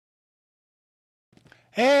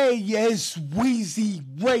Hey, it's Wheezy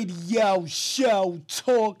Radio Show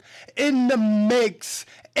Talk in the mix,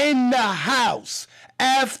 in the house.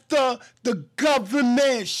 After the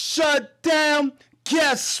government shut down,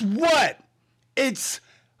 guess what? It's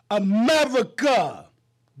America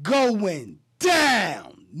going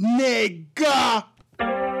down, nigga.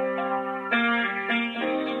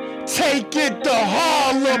 Take it to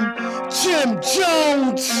Harlem, Jim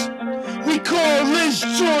Jones. We call this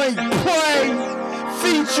joint Play.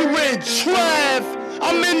 Featuring Trav,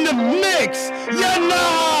 I'm in the mix. You know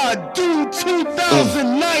how I do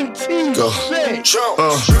 2019 shit.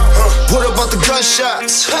 What about the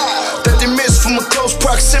gunshots that they missed from a close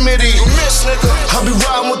proximity? I be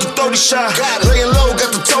riding with the 30 shot, laying low, got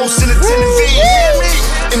the toast in the TV.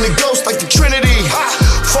 In the ghost like the Trinity.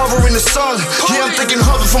 Father in the son, yeah, I'm thinking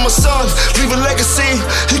hover for my son. Leave a legacy,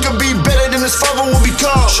 he could be better than his father will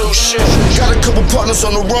become. Got a couple partners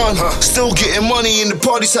on the run, still getting money and the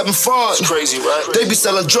parties having fun. It's crazy, right? They be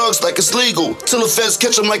selling drugs like it's legal, till the feds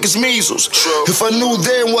catch them like it's measles. If I knew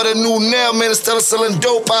then what I knew now, man, instead of selling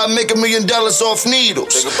dope, I'd make $1 million off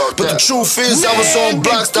needles. But the truth is, I was on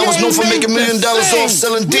blocks that was known for making $1 million off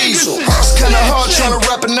selling diesel. It's kinda hard trying to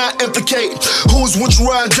rap and not implicate who's with you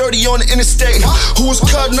riding dirty on the interstate, who was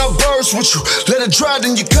cutting up birds with you. Let it dry,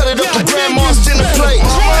 then you cut it up to grandma's dinner plate.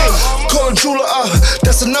 Call a jeweler up,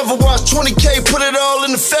 that's another watch, 20K, put it all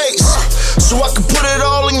in the face. So I can put it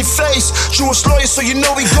all in your face. Jewish lawyer, so you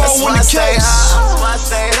know we gon' win the case. I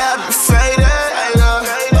say that be faded, Lord,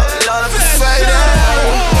 I be faded.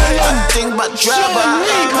 I think about drive-by, I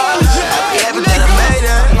be happy that I made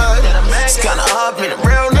it. It's kinda hard for me to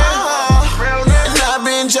real now, and I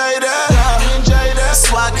been jaded. That's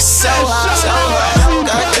why I get so high.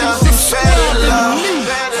 Goddamn, be faded, Lord.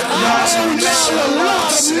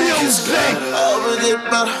 Over the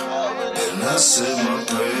better, and I said my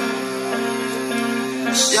prayers.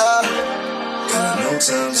 Yeah. Got no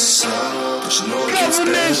time to stop, but you know it gets better.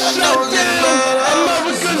 Government shut down,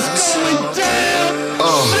 America's going down.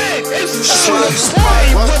 Shit, it's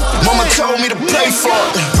Mama told me to pray for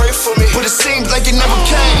me, but it seems like it never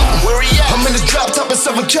came. Where he at? I'm in the drop top in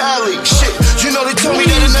Southern Cali. Shit, you know they told me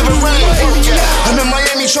that it never rained. I'm in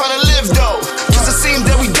Miami trying to live though, cause it seems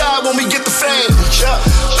that we die when we get the fame.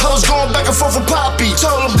 I was going back and forth with Poppy,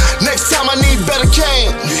 told him next time I need better cane.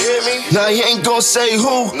 You hear me? Now he ain't gonna say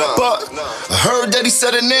who, but I heard that he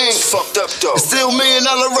said a name. It's fucked up though. It's still $1 million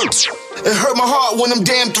roots. It hurt my heart when them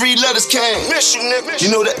damn 3 letters came. Miss you, nigga.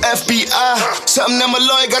 You know the FBI. Something that my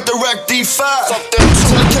lawyer got the rectify. Fuck them.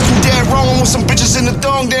 So I kept him dead wrong with some bitches in the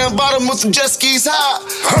thong down bottom with some jet skis high.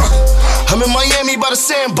 I'm in Miami by the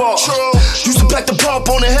sandbar. Used to pack the pump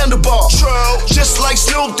on the handlebar. Just like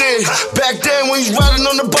Snoop did back then when he was riding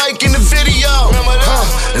on the bike in the video.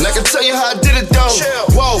 And I can tell you how I did it though.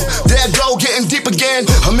 Whoa, there I go, getting deep again.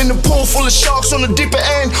 I'm in the pool full of sharks on the deeper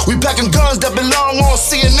end. We packing guns that belong on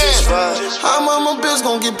CNN. How my bitch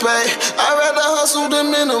gon' get paid? I'd rather hustle the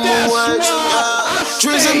minimum wage.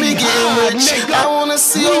 Dreams of me getting rich. I wanna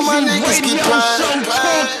see all my niggas get paid.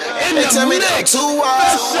 They tell me that I'm too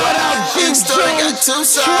wild. Big story got 2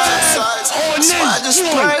 sides. So I just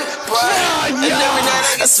pray. And every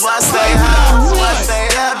day, that's why I stay high. I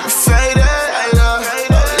stay happy, faded.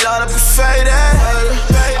 Lord, I be faded.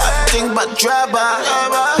 I think about drive-by.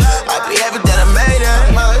 I be happy that I made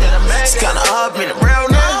it. It's kinda hard for me to real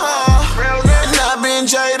now.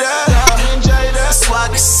 That's why I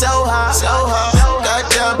get so high.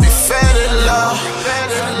 Goddamn, be faded, Lord.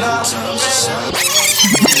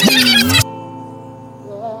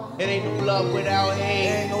 It ain't no love without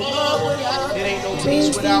hate. It ain't no peace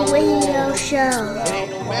without war. It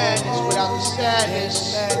ain't no madness without the sadness.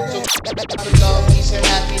 So love, peace, and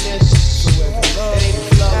happiness. It ain't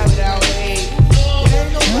no love without hate.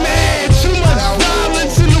 Man, too much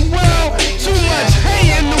violence in the world, too much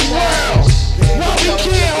hate in the world. Why we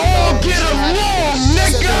can't all get along,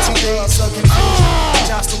 nigga?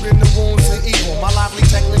 Jostled in the wounds of evil. My lively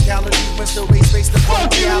technicality wins the race based upon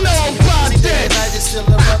Fuck you reality. know about See, this? Night is still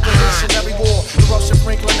a revolutionary war. The Russian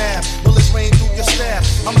Franklin Ave. Bullets rain through your staff.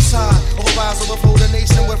 I'm tired of a rise overflow the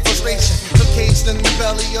nation with frustration. The caged in the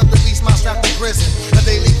belly of the beast, my strapped in prison. A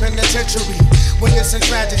daily penitentiary. Witness and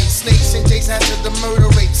tragedy. Snakes and days after the murder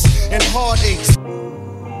rates and heartaches.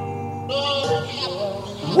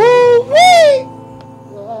 Woo-wee!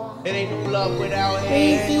 It ain't no love without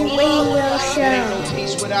hate. Wheezy Radio It Show. ain't no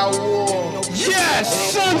peace without war. Yes,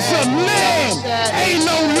 sons of men! Ain't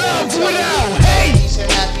no love without hate! Peace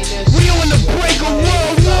and happiness. We on the break of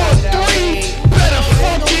World War III! Better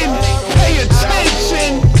fucking pay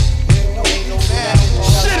attention!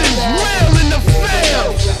 Shit is real in the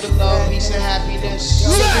field! Love, peace, and happiness.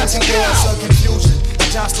 Let's go! Confusion.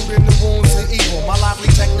 jostled in the wounds of evil. My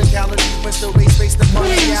lively technicality went to race based upon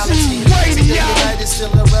reality. Today night is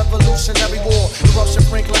still a revolutionary war. Eruption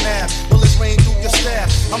Franklin Ave, bullets rain through your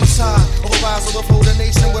staff. I'm tired of a rise of the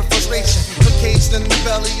nation with frustration. Caged in the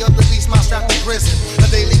belly of the beast, my strapped in prison. A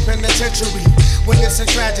daily penitentiary, witnessing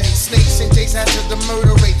tragedy. Snakes and jakes after the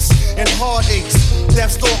murder rates and heartaches.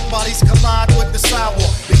 Death stalk bodies collide with the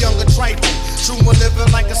sidewalk. The younger trifle, true one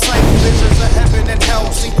living like a cycle. Visions of heaven and hell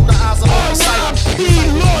seen through the eyes of a disciple. R.I.P.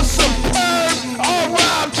 Lord Superb,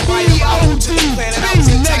 R.I.P. ODB,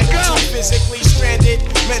 physically stranded,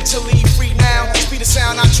 mentally free now. Speed of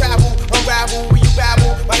sound I travel, unravel where you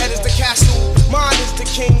babble. My head is the castle, mine is the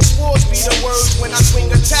king. Swords be the words when I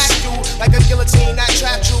swing attack you like a guillotine that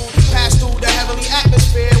trapped you. Pass through the heavenly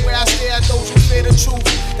atmosphere where I stare at those who fear the truth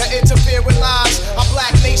that interfere with lies. Our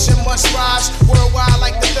black nation must rise worldwide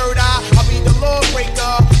like the third eye. I'll be the law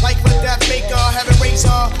breaker, like the death maker, heaven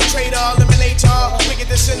raiser, traitor, eliminator, wicked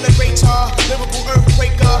disintegrator, lyrical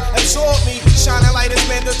earthquaker. Absorb me, shining light is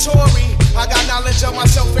mandatory. I got knowledge of my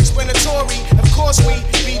self-explanatory. Of course we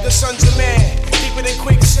be the sons of man, deeper than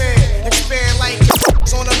quicksand, expand like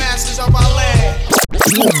on the masters of our land.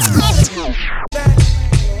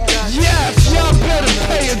 Yes, y'all better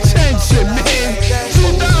pay attention, man.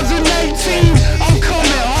 2018, I'm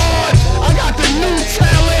coming hard. I got the new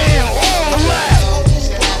talent, all that.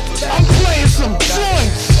 I'm playing some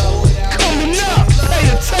joints. Coming up, pay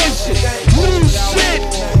attention. New shit,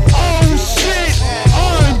 old shit,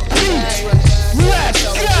 R&B. Let's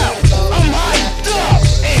go. I'm hyped up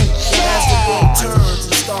and turns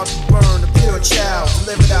and start to burn, a pure child,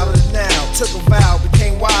 delivered out of the now. Took a vow,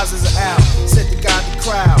 became wise as an owl. Said to God the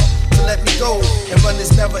crowd to let me go and run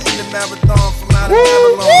this never-ending marathon from out of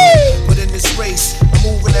Babylon. But in this race, I'm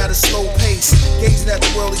moving at a slow pace, gazing at the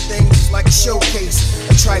worldly things like a showcase.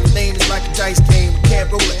 A trite name is like a dice game, can't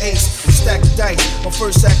roll an ace, stack the dice. My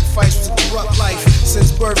first sacrifice was a corrupt life.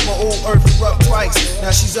 Since birth, my old earth erupt twice.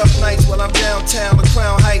 Now she's up nights while I'm downtown with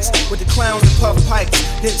Crown Heights, with the clowns and puff pipes,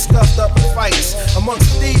 getting scuffed up in fights. Amongst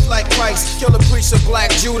thieves like Christ, killer priests of black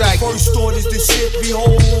Judite. First thought is this shit,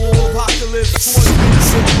 behold, apocalypse.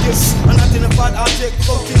 Unidentified object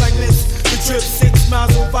floating like this. The trip 6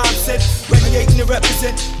 miles on 5 cents, radiating to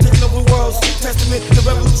represent, taking over worlds, testament to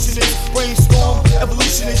revolutionist, brainstorm,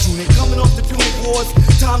 evolutionist unit, coming off the punic wars,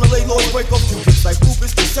 time to lay laws, break off cupids, like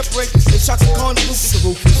Rufus, they separate, they shock the convolutions, the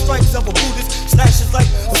ruthless stripes of a Buddhist, slashes like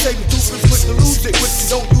a saber toothless, quick to lose it, quick you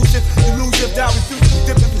don't use it, you lose it, down, refuse to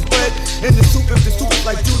dip if it's bread, in the soup if it's stupid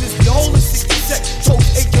like Judas, the only 60 set, toast,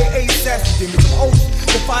 aka assassin, demons of oath,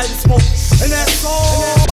 the fire, the smoke, and that's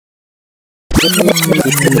all. You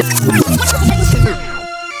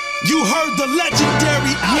heard the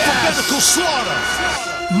legendary alphabetical slaughter.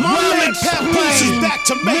 Mom Papoose is back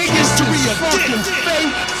to make history again.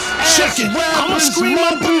 Check it. I'ma scream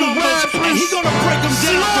up the numbers and he gonna break them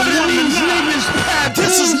down from 1 to 9.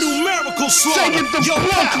 This is numerical slaughter. Yo,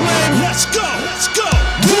 Pap, let's go. Let's go.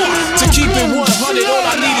 To keep it 100, all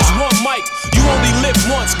I need is one mic. You only live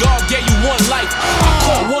once, God gave you one life. I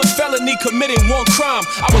caught one felony, committing one crime.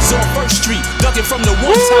 I was on First Street, ducking from the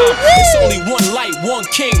one time. It's only one light, one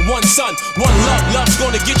king, one son, one love. Love's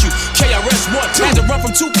gonna get you. KRS-One. Had to run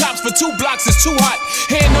from 2 cops for 2 blocks, it's too hot.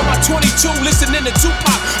 Hand on my 22, listening to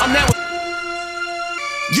Tupac. I'm now.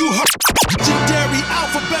 You heard legendary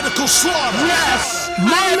alphabetical slaughter. Yes,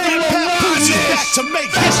 my man Papoose is back to make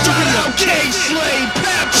history again.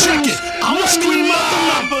 Check it. I'ma scream out the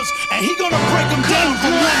numbers and he gonna break them down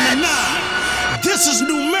from 1 to 9. This is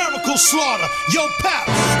numerical slaughter. Yo, Pap,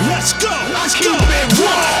 let's go. Let's go.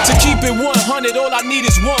 To keep it 100, all I need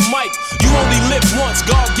is one mic. You only live once,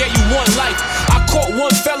 God gave you one life. I caught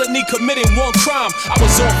one felony, committing one crime. I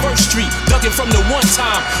was on First Street, ducking from the one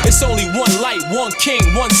time. It's only one light, one king,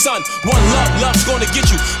 one son, one love. Love's gonna get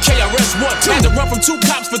you. KRS-One. Had to run from 2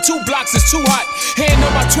 cops for 2 blocks, it's too hot. Hand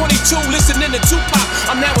on my 22, listening to Tupac.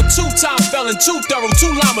 I'm now a 2-time felon, 2 thorough, 2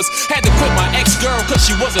 llamas. Had to quit my ex-girl cause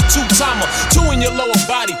she was a 2-timer. 2 in your lower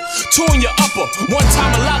body, 2 in your upper. 1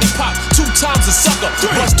 time a lollipop, 2 times a sucker.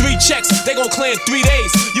 Bust 3 checks, they gon' clear in 3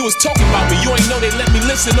 days. You was talking about me, you ain't know they let me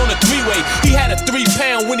listen on a 3-way. He had a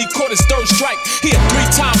 3-pound when he caught his 3rd strike. He a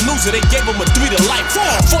 3-time loser, they gave him a 3 to life.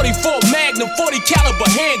 44 Magnum, 40 caliber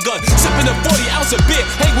handgun. Sipping a 40 ounce of beer,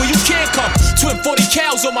 hey where you can come. Twin 40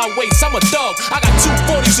 cows on my waist, I'm a thug. I got 2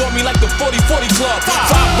 40s on me like the 40-40 club.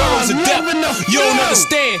 5 boroughs of death, you don't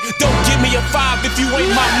understand. Don't give me a 5 if you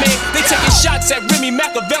ain't my man. They taking shots at Remy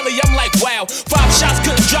Machiavelli, I'm like wow. 5 shots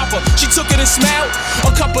couldn't drop her, she took it and smiled.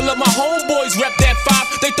 A couple of my homeboys rep that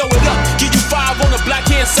 5, they throw it up, give you 5 on the black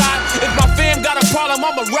hand side. If my fam got a problem,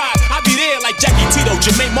 I'ma ride, I be Yeah, like Jackie Tito,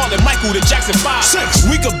 Jermaine Marlon, Michael, the Jackson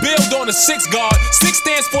 5. We could build on a 6 guard. 6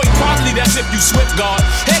 stands for equality, that's if you swift guard.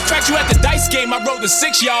 Head cracked you at the dice game, I wrote the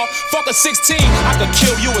 6, y'all. Fuck a 16, I could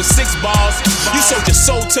kill you in 6 bars. You sold your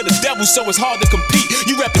soul to the devil, so it's hard to compete.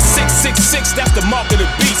 You reppin' 666, that's the mark of the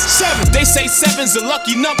beast. 7, they say 7's a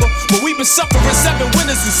lucky number, but we've been suffering 7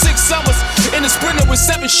 winners in 6 summers. In a sprinter with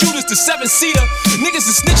 7 shooters to 7-seater. Niggas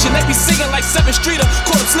is snitching, they be singing like 7 Streeter.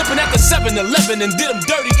 Caught him slipping at the 7-Eleven and did him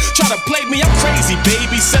dirty. Try to play me, I'm crazy,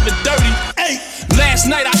 baby. 730. 8. Last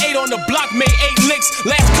night I ate on the block, made 8 licks.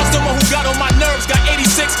 Last customer who got on my nerves got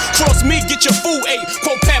 86. Cross me, get your food 8.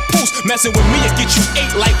 Quote Pat Poose, messing with me and get you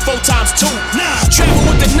 8 like 4 times 2. Travel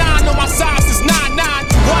with the 9 on my side since 9-9.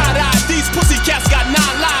 Wide eyed, these pussy cats got 9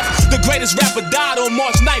 lives. The greatest rapper died on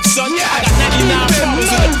March 9th, son. Yes, I got 99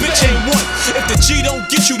 problems and a bitch ain't one. If the G don't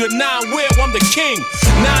get you the 9 where I'm the king.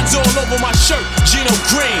 9's all over my shirt, Gino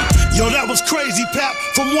Green. Yo, that was crazy, Pap,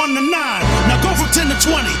 from 1 to 9. Now go from 10 to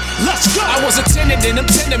 20, let's go. I was a tenant in them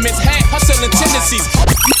tenements, had hustling tendencies.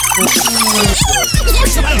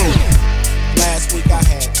 Last week I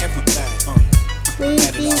had everything.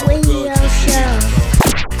 Weezy Radio Show.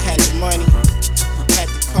 Had the money, had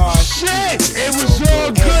the cars. Shit, it was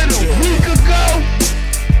all good a week ago.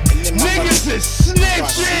 Niggas is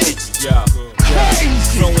snitching. Yeah.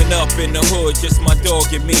 Crazy. Growing up in the hood, just my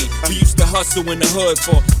dog and me. We used to hustle in the hood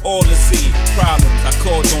for all to see. Problems, I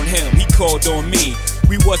called on him, he called on me.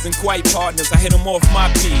 We wasn't quite partners, I hit him off my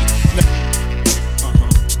P.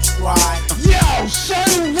 Yo,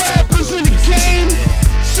 certain rappers in the game,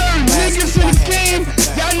 certain niggas in the game,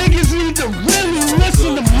 y'all niggas need to really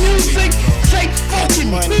listen to music. Take fucking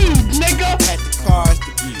heed, nigga.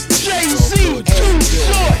 Jay-Z, Too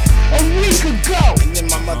Short, a week ago. And then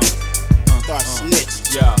my mother started snitching.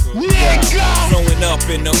 Yeah. Nigga. Growing up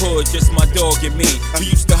in the hood, just my dog and me. We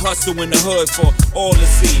used to hustle in the hood for all to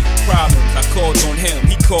see. Problems, I called on him,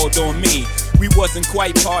 he called on me. We wasn't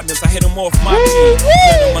quite partners, I hit him off my key.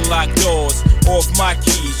 Let him unlock doors, off my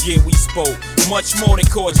keys. Yeah, we spoke much more than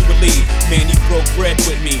cordially. Man, he broke bread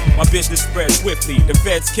with me, my business spread swiftly. The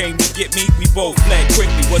feds came to get me, we both fled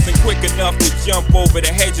quickly. Wasn't quick enough to jump over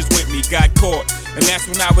the hedges with me, got caught. And that's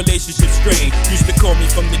when our relationship strained. Used to call me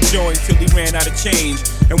from the joint till he ran out of change.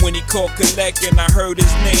 And when he called collect and I heard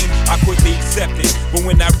his name, I quickly accepted. But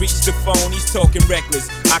when I reached the phone, he's talking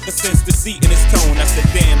reckless. I could sense deceit in his tone. I said,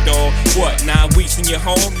 damn dawg, what, 9 weeks in your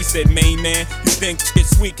home? He said, main man, you think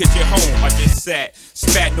it's sweet cause you're home. I just sat,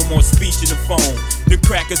 spat, no more speech in the phone. The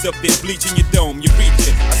crackers up there bleaching your dome, you reach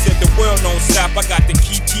it. I said the world don't stop, I got to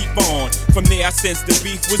keep on. From there I sensed the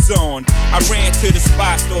beef was on. I ran to the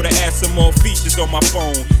spot store to add some more features on my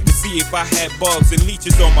phone. To see if I had bugs and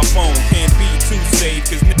leeches on my phone. Can't be too safe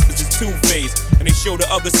cause niggas is two-faced. And they show the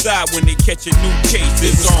other side when they catch a new case.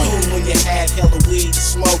 It's cool when you had hella weed to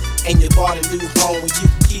smoke and you bought a new home where you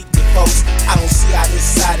can keep your folks. I don't see how this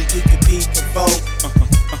side of you could be provoked.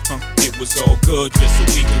 It was all good just a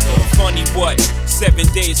week ago. Funny what? 7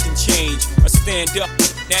 days can change. I stand up,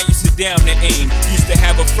 now you sit down to aim. Used to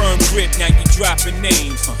have a firm grip, now you dropping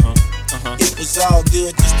names. It was all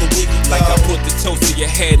good just a week ago. Like I put the toast to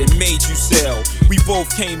your head and made you sell. We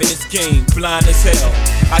both came in this game blind as hell.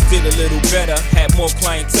 I did a little better, had more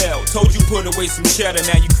clientele. Told you put away some cheddar,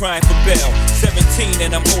 now you crying for bail. 17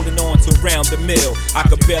 and I'm holding on to around the mill. I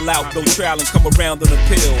could bail out, no trial and come around on a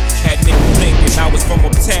pill. Had niggas thinking I was from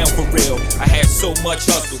uptown for real. I had so much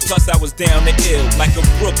hustle, plus I was down to ill. Like a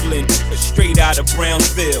Brooklyn, straight out of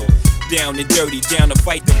Brownsville. Down and dirty, down to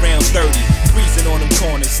fight the round 30. Freezing on them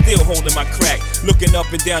corners, still holding my crack. Looking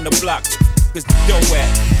up and down the block, cause the dough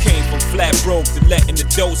at. Came from flat broke to letting the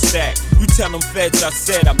dough stack. You tell them feds I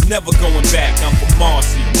said I'm never going back. I'm from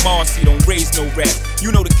Marcy, Marcy don't raise no rat.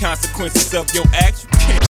 You know the consequences of your acts.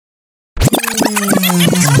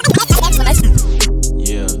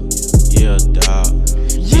 Yeah, dog.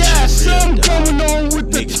 Yeah, something going on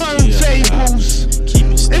with the turntables.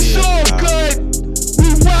 It's all good.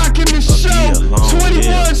 Rockin' the show,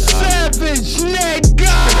 21 Savage,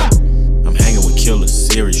 nigga. I'm hanging with killers,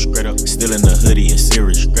 serious, straight up. Still in the hoodie and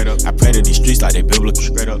serious, straight up. I pray to these streets like they biblical,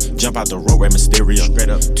 straight up. Jump out the road, Rey Mysterio, straight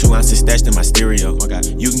up. 2 ounces stashed in my stereo.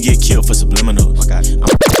 You can get killed for subliminals.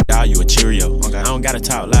 I'm dog, you a Cheerio. I don't gotta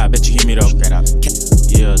talk loud, bet you hear me though. Straight up.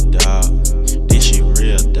 Yeah, dog. This shit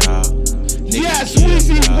real, dog. Yes,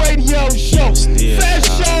 Weezy Radio Show. Fast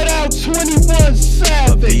shout out 21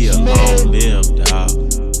 Savage, man.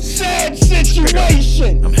 Sad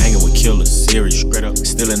situation. I'm hanging with killers, serious, straight up.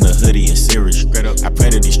 Still in the hoodie and serious, straight up. I pray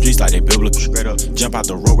to these streets like they biblical, straight up. Jump out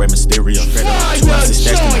the road, Rey Mysterio, straight up. 2 ounces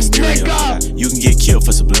stashed in my stereo. You can get killed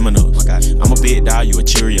for subliminals. I'm a big dog, you a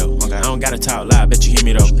Cheerio. I don't gotta talk loud, bet you hear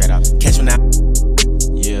me though. Straight up. Catch me now.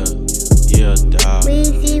 Yeah. real, dog.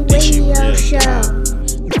 Weezy This shit Radio real, Show. dog.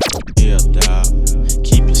 Real, dog.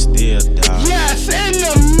 Keep it still, dog. Yes, in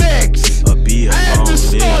the mix. Or be a I had long to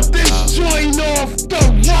start lived, this dog. joint off the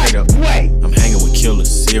right way. I'm hanging with killers,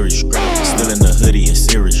 serious, straight up. Still in the hoodie and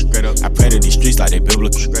serious, straight up. I pray to these streets like they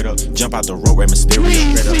biblical, straight up. Jump out the road, Rey Mysterio,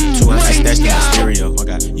 straight up. 2 ounces stashed in my stereo, my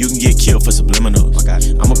God. You can get killed for subliminals, my God.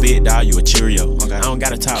 I'm a big dog, you a Cheerio, my God. I don't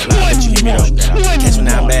gotta talk loud, but you hear me though. Catch me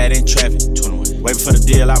now, I'm bad in traffic, 21. Waiting for the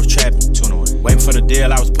deal, I was trapping, 21. Waiting for the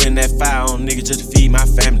deal, I was putting that fire on niggas just to feed my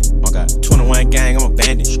family, my God. 21 gang, I'm a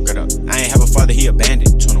bandit, straight up. I ain't have a father, he a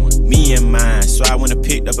bandit, 21. Me and mine, so I went and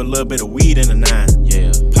picked up a little bit of weed in the 9,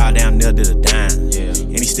 yeah. Pile down there, did a dime, yeah.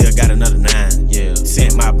 And he still got another 9, yeah.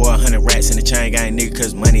 Sent my boy 100 rats in the chain gang, nigga,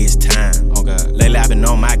 cause money is time, oh God. Lately I been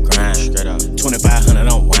on my grind, straight up. 2,500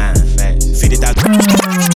 on wine, facts.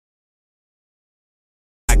 50,000.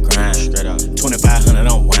 I grind, straight up. 2,500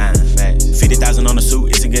 on wine, facts. 50,000 on the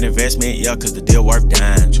suit, it's a good investment, yeah, cause the deal worth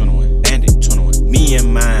dime. 21, bandit, 21. Me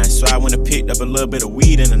and mine, so I went and picked up a little bit of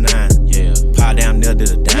weed in the 9, yeah. Pile down there,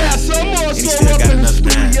 did a dime. Yeah, and he still got another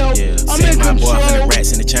 9, yeah. Sent my boy 100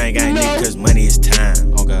 rats in the chain gang, nigga, cause money is time,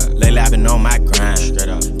 oh God. Lately I been on my grind, straight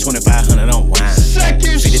up. 2,500 on wine,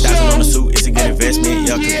 50,000 on the suit, it's a good investment,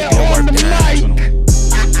 yeah, cause the deal worth dime. 21.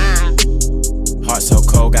 Heart so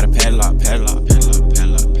cold, got a padlock.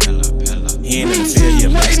 He ain't in the field, he a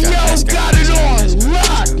mascot. Got it on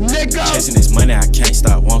lock, nigga. Chasing this money, I can't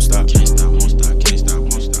stop, won't stop.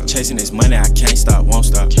 Chasing this money, I can't stop, won't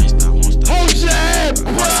stop. Hold your head,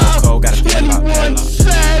 bro. Heart so cold, got a padlock. 21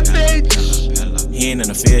 Savage. He ain't in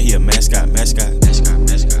the field, he a mascot.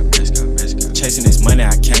 Chasing this money,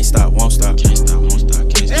 I can't stop, won't stop.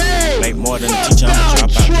 Hey, Make more than a teacher, I'ma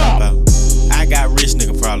drop out. I got rich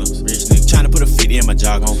nigga problems. Tryna put a 50 in my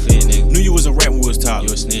jog on fit, nigga. Knew you was a rat when we was talking.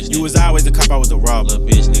 You a snitch, nigga. You was always the cop, I was the robber,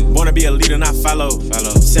 bitch, nigga. Born to be a leader, not follow.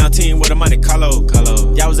 17 with a money, Carlo.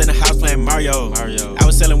 Y'all was in the house playing Mario. I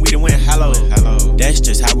was selling weed and went hello. That's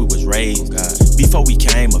just how we was raised. Before we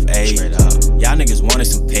came of age. Y'all niggas wanted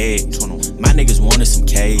some pegs. My niggas wanted some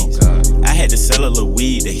K's. I had to sell a little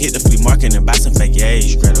weed to hit the flea market and buy some fake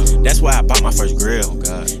A's. That's why I bought my first grill.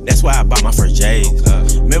 That's why I bought my first J's.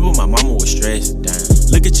 Remember my mama was stressed.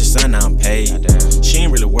 Look at your son, now I'm paid. She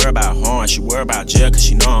ain't really worried about harm, she worried about jail cause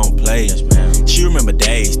she know I don't play. She remember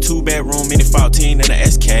days, 2-bedroom, mini 14 and a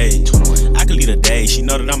SK. I could lead a day, she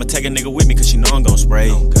know that I'ma take a nigga with me cause she know I'm gon' spray.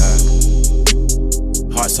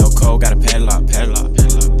 Heart so cold, got a padlock.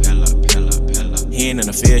 He ain't in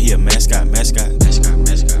the field, he a mascot.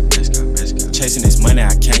 Chasing this money,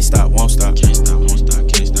 I can't stop, won't stop.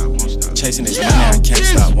 Chasing this money, I can't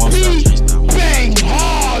stop, won't stop. Bang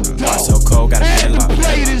hard, though. Heart so cold, got a padlock.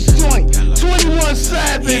 Play this joint. 21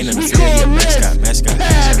 Savage. He ain't in the We field, he a call this mascot.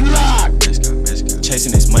 padlock.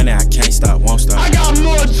 Chasing this money, I can't stop, won't stop. I got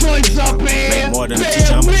more joints up in here. Make more than a Bear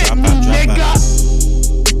teacher, I'ma with drop me, out.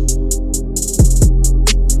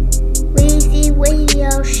 Weezy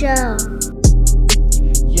Radio Show.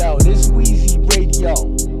 Yo, this Weezy Radio.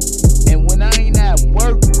 And when I ain't at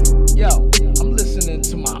work, yo, I'm listening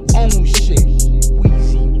to my own shit.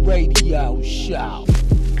 Weezy Radio Show.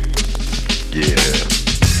 Yeah,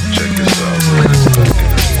 check this out, bring this back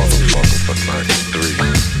in this motherfucker for 93.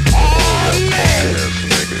 Oh, man.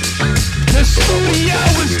 The studio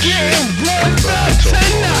is getting warmed up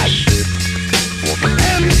tonight.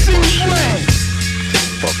 MC Ren.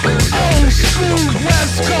 Old school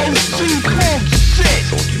West Coast G-Funk shit.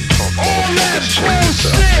 All that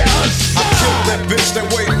bullshit aside. I killed that bitch that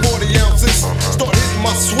weighed 40 ounces. Start hitting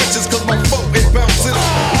my switches cause my phone it bounces.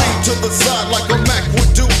 Lean to the side like a Mac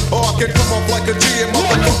would do. Or I can come off like a G and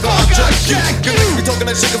motherfucker I jack you. You niggas be talking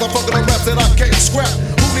that shit cause I'm fucking a rap that I can't scrap.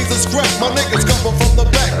 Who needs a scrap? My niggas coming from the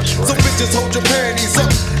back. So bitches hold your panties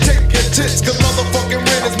up. Take your tits cause motherfucking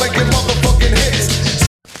Ren is making motherfucking hits.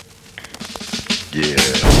 Yeah,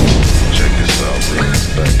 check this out, bring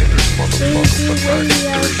this back in this motherfucker for 93.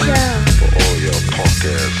 For all y'all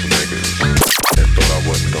punk ass niggas that thought I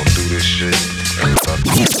wasn't gonna do this shit. And I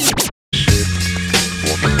do shit,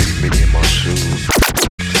 wanna be me in my shoes.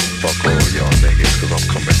 Fuck all y'all niggas cause I'm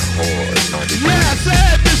coming hard. Yes, I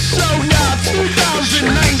had to show y'all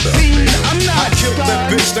 2019. I'm not I killed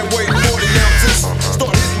that bitch that weighed 40 ounces.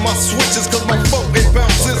 Start hitting my switches cause my phone it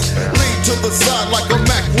bounces. Lean to the side like a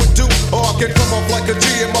Mac would do. Or I can come off like a G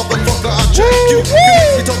and motherfucker I jack you. You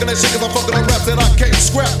niggas be talking that shit cause I'm fucking a rap that I can't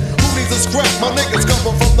scrap. Who needs a scrap? My niggas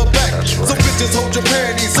coming from the back. So bitches hold your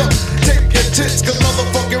panties up. Take your tits cause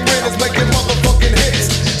motherfucking Ren is making motherfucking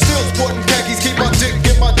hits. Still sporting khakis, keep my dick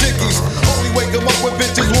in my dickies. Only wake them up when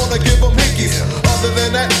bitches wanna give them hickeys. Other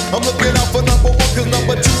than that, I'm looking out for number 1 cause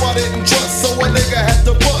number 2 I didn't trust. So a nigga had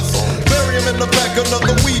to bust. Bury him in the back of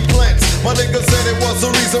the weed plants. My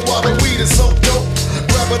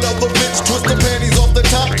bitch, twist the panties off the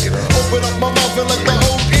top. Open up my mouth and let the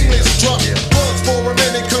old English drop. Buzz for a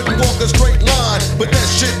minute, couldn't walk a straight line. But that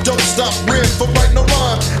shit don't stop real from writing a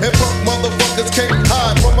rhyme. And fuck motherfuckers can't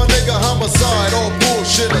hide from a nigga homicide. All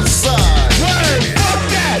bullshit aside. Word, fuck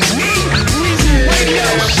that. Weezy Radio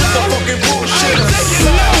Show. Put the fucking bullshit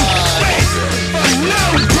aside.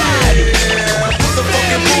 Put the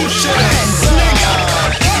fucking bullshit aside.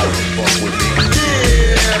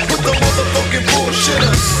 Yeah, put the motherfucking bullshit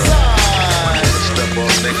aside. Step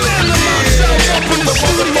up, nigga. Yeah, put the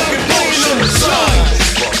motherfucking bullshit aside.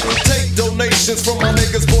 Take donations from my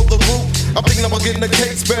niggas for the roof. I'm thinking about getting the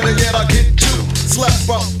cakes, better yet I get two. Slap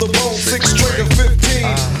out the bone, 6 trigger 15.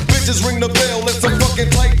 Bitches ring the bell, let some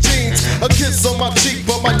fucking tight jeans. A kiss on my cheek,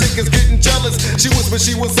 but my dick is getting jealous. She whispered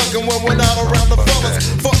she was sucking when went out around the fellas.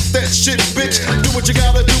 Fuck that shit, bitch. Do what you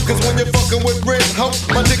gotta do, cause when you're fucking with red hoe,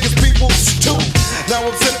 my dick is people's too. Now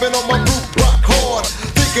I'm sipping on my root rock hard.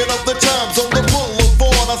 Thinking of the times on the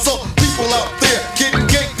boulevard. I saw people out there getting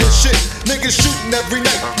ganked and shit. Niggas shooting every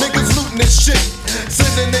night, niggas looting this shit.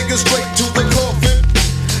 Sending niggas straight to the coffin.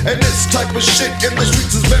 And this type of shit in the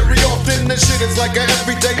streets is very often. This shit is like an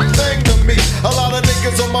everyday thing to me. A lot of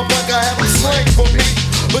niggas on my block, I have a slang for me.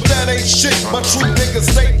 But that ain't shit, my true niggas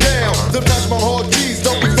stay down. Them Taj Mahal G's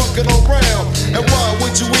don't be fucking around. And why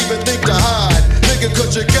would you even think to hide? Nigga,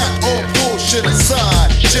 cause you got all bullshit aside.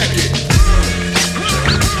 Check it.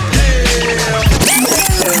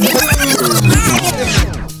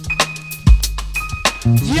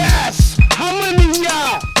 Yes! How many of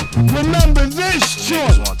y'all remember this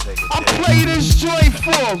joint? I play this joint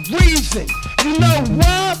for a reason. You know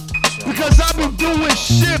why? Because I've been doing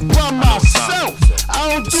shit by myself. I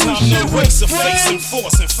don't do shit with friends.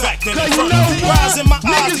 Force, in fact, and Cause you know why? rise in my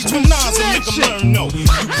eyes, Niggas these be nines and make them learn no. You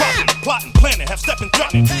poppin', plotting, planning, have stepping,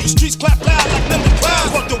 threatening. The streets clap loud like them the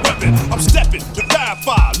clouds, fuck the weapon. I'm stepping, the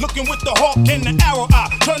fire, looking with the hawk and the arrow eye.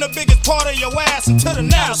 Turn the biggest part of your ass into the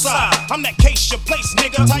narrow side. I'm that case your place,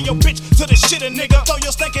 nigga. Tie your bitch to the shit, nigga. Throw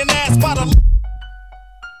your stinking ass by the.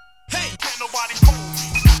 Hey, can't nobody fool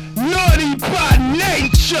me. Naughty by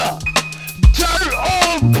nature, dirt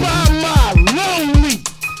all by my lonely.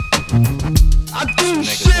 I do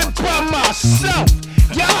shit by myself.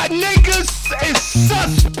 Y'all niggas is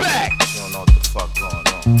suspects. You don't know what the fuck going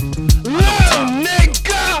on. Little nigga.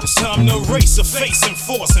 It's time to race a face and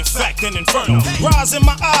force, in fact, an inferno. Rise in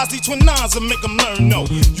my eyes, these twin nines will make them learn no.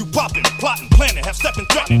 You poppin', plotting, planning, have stepping,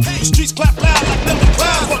 threatening. The streets clap loud like them the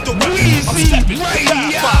clouds, fuck the weapon. I'm stepping,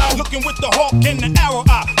 fire, looking with the hawk and the arrow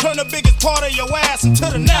eye. Turn the biggest part of your ass into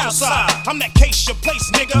the narrow side. I'm that case your place,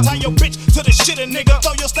 nigga. Tie your bitch to the shit, nigga.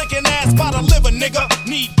 Throw your stinking ass by the liver, nigga.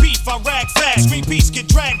 Need beef, I rag fast. Street beats get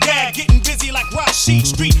dragged gag. Getting busy like Rashid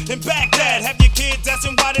Street in Baghdad. Have your kids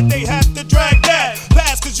asking why did they have to drag that?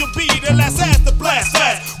 Pass cause you'll be the last ass to blast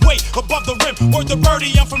fast. Wait, above the rim, word the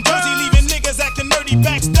birdie. I'm from Jersey, leaving niggas acting nerdy,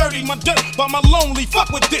 back sturdy. My dirt by my lonely, fuck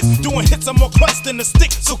with this. Doing hits, I'm more crust than a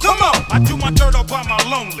stick. So come on, I do my dirt all by my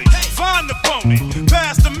lonely. Find the phony,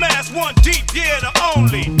 pass the mask, one deep, yeah, the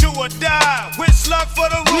only. Do or die, with slug for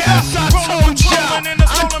the roof. Yes, I told y'all,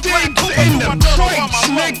 I'm deep in the crates,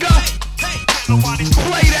 nigga.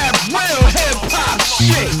 Play that real hip-hop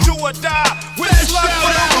shit. Do or die, with slug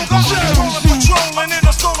for the roof. Patrolling in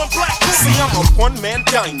a stolen black. See, I'm a one-man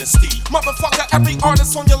dynasty. Motherfucker, every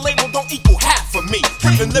artist on your label don't equal half of me.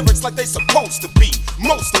 Keeping lyrics like they supposed to be,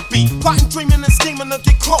 most to be. Plotting, dreaming, and scheming to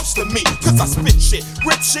get close to me. Cause I spit shit,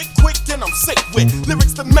 rip shit quick, then I'm sick with.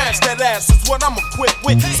 Lyrics to match that ass is what I'm equipped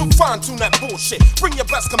with. So fine-tune that bullshit, bring your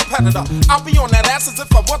best competitor. I'll be on that ass as if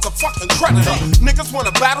I was a fucking creditor. Niggas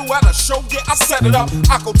wanna battle at a show, yeah, I set it up.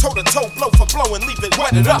 I go toe-to-toe, blow for blow, and leave it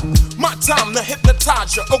wetted up. My time to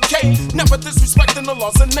hypnotize you, okay? Never disrespecting the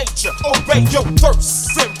laws of nature. Obey your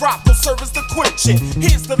thirst, then rock will serve as the quenching.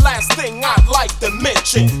 Here's the last thing I'd like to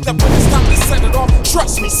mention. That when it's time to set it off,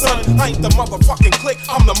 trust me, son, I ain't the motherfucking click,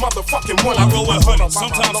 I'm the motherfucking one. I roll with hundreds,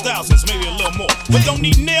 sometimes thousands, maybe a little more. But don't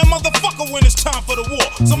need near motherfucker when it's time for the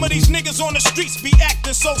war. Some of these niggas on the streets be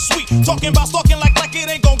acting so sweet, talking about stalking like it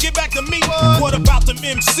ain't gon' get back to me. What about them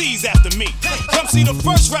MCs after me? Come see the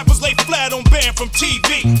first rappers lay flat on banned from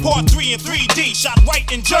TV. Part 3 in 3D, shot right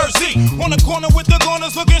in Jersey. On the corner with the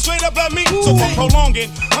gunners looking straight up at me. So for prolonging,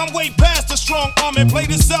 I'm way past the strong arm and played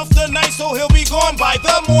himself the night, so he'll be gone by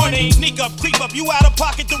the morning. Sneak up, creep up, you out of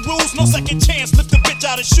pocket the rules, no second chance. Lift the bitch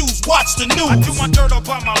out of shoes, watch the news. I do my dirt up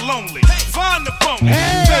by my lonely. Find the phone.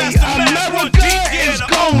 Hey, America is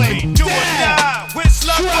going do or die. With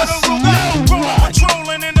slug for the Ruger.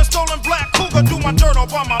 Patrolling in the stolen black Cougar. Do my dirt up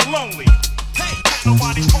by my lonely. Hey,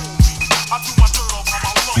 nobody fool me. I do my dirt up by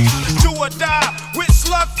my lonely. Do or die. With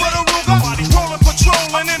slug for the Ruger. Rolling,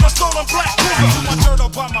 patrolling in the stolen black Cougar. Do my dirt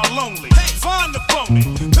up by my my lonely. Find the phony,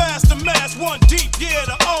 pass the mask, one deep, yeah,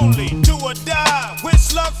 the only. Do or die, with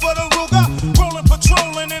slug for the Ruger. Rolling,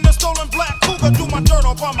 patrolling in a stolen black Cougar. Do my dirt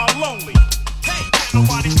off on my lonely. Hey, can't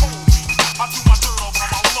nobody hold me. I do my dirt off on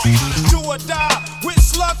my lonely. Do or die, with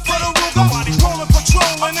slug for the Ruger. Rolling,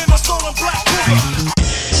 patrolling in a stolen black Cougar.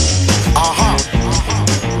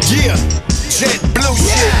 Yeah, jet blue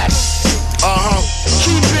shit.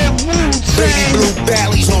 Keep it Wu-Tang. Baby blue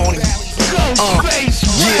Bally's on it. Ghostface,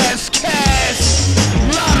 Razzcast,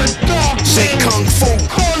 lot of dark say kung fu.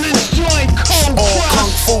 Call this joint cold all crush.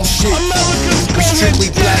 kung fu shit. America's we strictly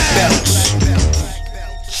black belts.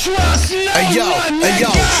 Trust no hey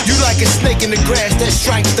yo, you like a snake in the grass that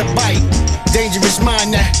strikes the bite. Dangerous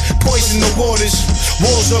mind that poison the waters.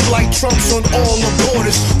 Walls up like Trumps on all the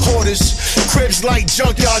borders. Hoarders, cribs like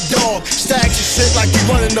junkyard dog. Stacks of shit like you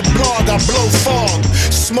running the blog. I blow fog.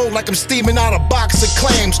 Smoke like I'm steaming out a box of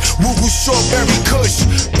clams. Woo-hoo strawberry kush.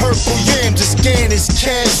 Purple yam, just scan his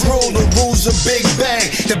cash roll. The rules a big bag.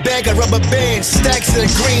 The bag of rubber bands, stacks of the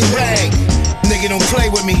green rag. Nigga, don't play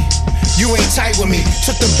with me. You ain't tight with me.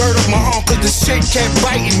 Took the bird off my arm cause the shit kept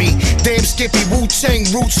biting me. Damn Skippy, Wu-Tang,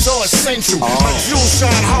 roots are essential. My jewels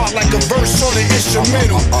shine hard like a verse on an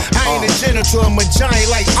instrumental. I ain't a genital, I'm a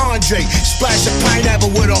giant like Andre. Splash a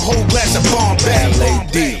pineapple with a whole glass of Bombay.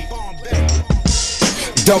 LAD.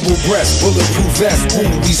 Double breast, bulletproof vest, ooh,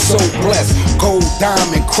 we so blessed. Gold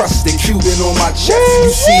diamond crusted, Cuban on my chest.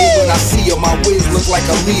 You see it when I see it, my wigs look like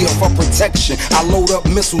a Leah for protection. I load up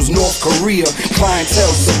missiles, North Korea,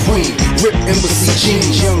 clientele supreme. Rip embassy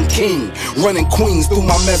jeans, young king. Running queens through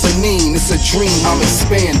my mezzanine, it's a dream, I'm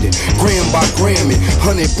expanding. Gram by gramming,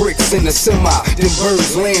 100 bricks in the semi, then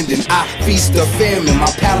birds landing. I feast the famine,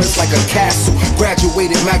 my palace like a castle.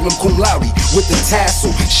 Graduated magna cum laude with the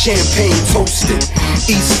tassel, champagne toasted.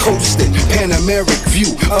 East coasting, Panameric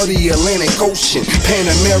view of the Atlantic Ocean.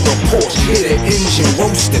 Panamera Porsche, hit an engine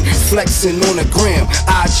roasting. Flexing on the gram,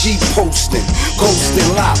 IG posting.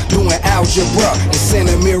 Ghosting live, doing algebra in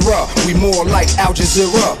Santa Mira. We more like Al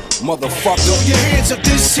Jazeera, motherfucker. Throw your hands up,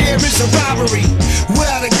 this here is a robbery.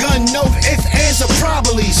 Without a gun, no ifs, ands, or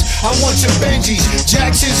probablys. I want your Benjis,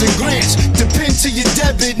 Jacksons, and Grants. Depend to your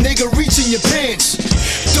debit, nigga, reach in your pants.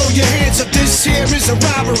 Throw your hands up, this here is a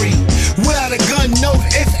robbery. Without a gun, no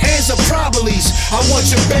ifs, ands, or probablys. I want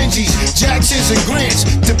your Benjis, Jacksons, and Grants.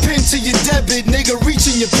 Depend to your debit, nigga, reach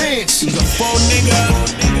in your pants. He's a phone nigga.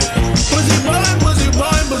 Pussy boy, pussy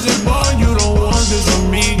boy, pussy boy. You don't want this from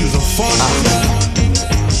me. You's a phone nigga.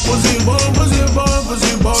 Pussy boy, pussy boy,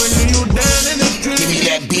 pussy boy. Do you dance in the street? Give me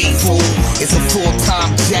that beat, fool. It's a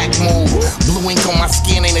full-time jack move. Blue ink on my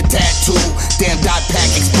skin ain't a tattoo. Damn dot pack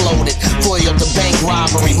exploded. Foiled the bank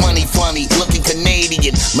robbery. Money funny, looking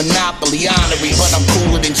Canadian. Monopoly honorary, but I'm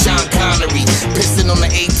cooler than Sean Connery. Pissing on the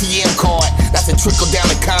ATM card. That's a trickle-down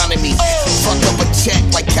economy. Fuck up a check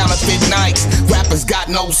like counterfeit Nikes. Rappers got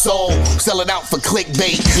no soul. Sell it out for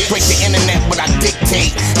clickbait. Break the internet when I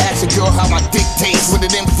dictate. Ask a girl how my dictates when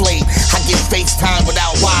it inflate. I get FaceTime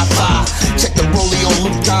without Wi-Fi. Check the rollie on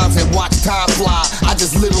Lufthansa and watch time fly. I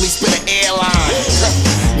just literally spit an airline.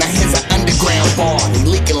 Now here's an underground bar. They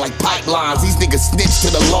leaking like pipelines. These niggas snitch to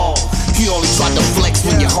the law. He only tried to flex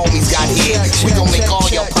when your homies got here. We gon' make all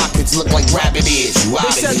your pockets look like rabbit ears. You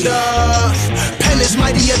out They said of here. the pen is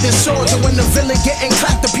mightier than swords. And when the villain getting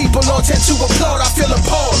clapped, the people all tend to applaud. I feel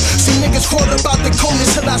appalled. See niggas call about the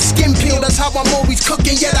coldness till I skin peel. That's how I'm always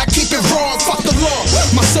cooking, yet I keep it raw. Fuck the law.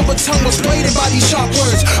 My silver tongue was bladed by these sharp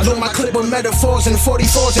words. Load my clip with metaphors and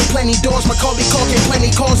 44s and plenty doors. Macaulay Culkin,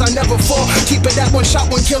 plenty calls, I never fall. Keep it at one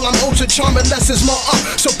shot, one kill. I'm ultra charming, less is more up.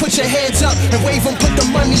 So put your hands up and wave them. Put the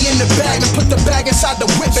money in the bag and put the bag inside the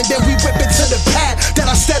whip, and then we whip it to the pad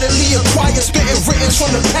that I steadily acquire. Spitting writtens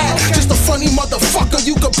from the pad. Just a funny motherfucker,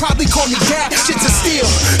 you could probably call me dad. Shit's a steal.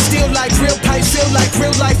 Steal like real pipes, feel like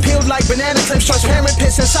real life, peel like banana clips, transparent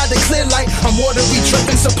piss inside the clear light. I'm watery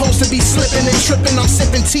dripping, supposed to be slipping and tripping. I'm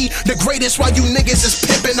sipping tea, the greatest while you niggas is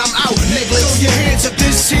pipping. I'm out, niggas. Throw your hands up,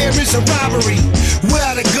 this here is a robbery.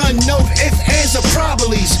 Without a gun, no ifs, ands, or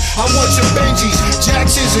probablys. I want your Benjis,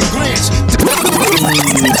 Jacksons, and Grants.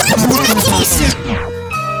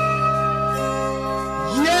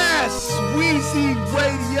 Yes, Weezy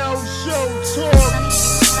Radio Show Talk.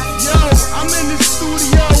 Yo, I'm in the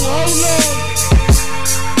studio, hold on.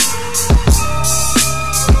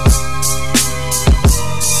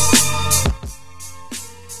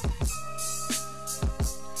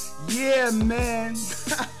 Yeah, man.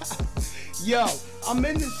 Yo, I'm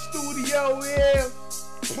in the studio here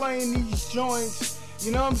playing these joints.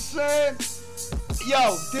 You know what I'm saying?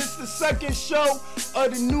 Yo, this the second show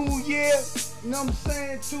of the new year. You know what I'm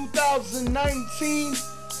saying? 2019.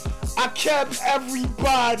 I kept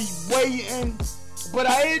everybody waiting, but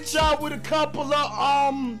I hit y'all with a couple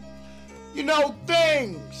of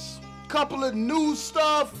things, couple of new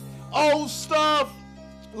stuff, old stuff.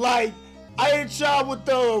 Like I hit y'all with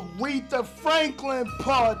the Aretha Franklin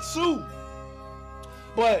Part 2,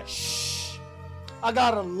 but I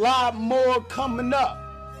got a lot more coming up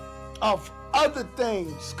of other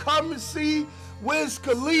things. Currency, Wiz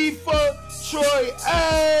Khalifa, Troy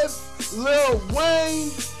Ave, Lil Wayne,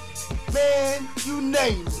 man, you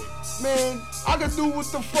name it. Man, I can do what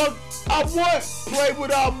the fuck I want, play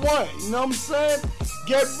what I want, you know what I'm saying?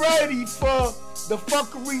 Get ready for the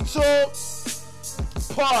Fuckery Talk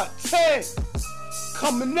Part 10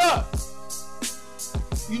 coming up.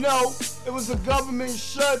 You know, it was a government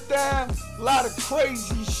shutdown, a lot of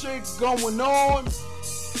crazy shit going on,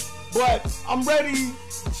 but I'm ready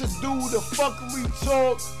to do the Fuckery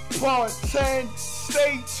Talk Part 10.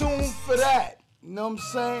 Stay tuned for that, you know what I'm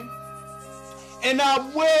saying? And I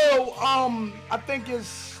will, I think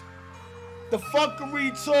it's the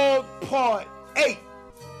Fuckery Talk Part 8.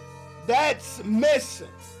 That's missing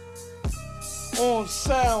on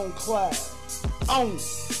SoundCloud only.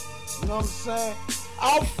 You know what I'm saying?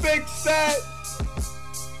 I'll fix that.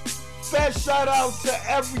 Best shout out to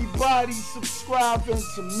everybody subscribing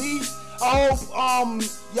to me. I hope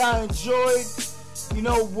y'all enjoyed,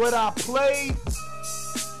 what I played.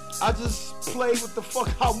 I just play what the fuck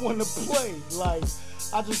I want to play. Like,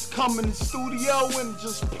 I just come in the studio and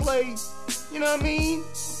just play, you know what I mean?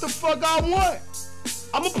 What the fuck I want.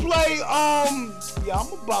 I'ma play,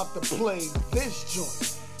 I'm about to play this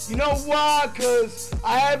joint. You know why? Cause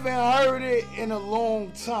I haven't heard it in a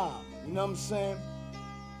long time. You know what I'm saying?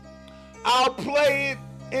 I'll play it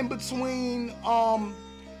in between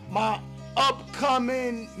my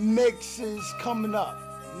upcoming mixes coming up.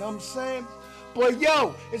 You know what I'm saying? But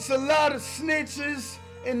yo, it's a lot of snitches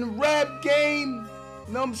in the rap game.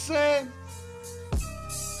 You know what I'm saying?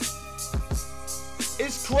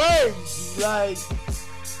 It's crazy. Like,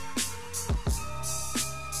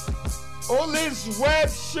 all this rap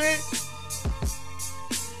shit.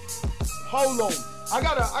 Hold on. I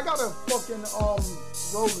gotta fucking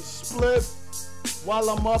roll a split while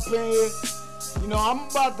I'm up in here. You know, I'm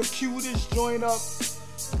about to cue this joint up.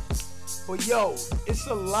 But yo, it's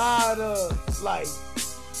a lot of like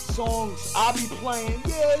songs I be playing.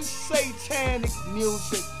 Yeah, it's satanic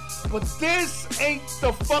music, but this ain't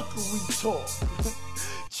the Fuckery Talk.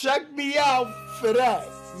 Check me out for that.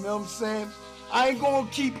 You know what I'm saying? I ain't gonna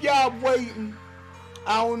keep y'all waiting.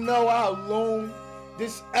 I don't know how long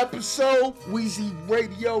this episode, Weezy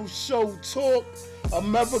Radio Show Talk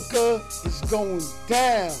America, is going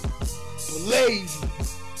down.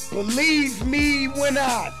 Believe me when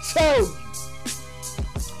I tell you.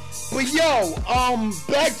 But yo,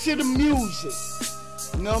 back to the music.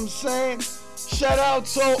 You know what I'm saying? Shout out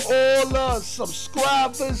to all the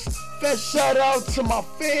subscribers. First shout out to my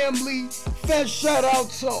family. First shout out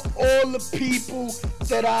to all the people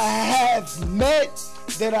that I have met,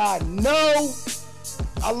 that I know.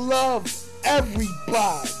 I love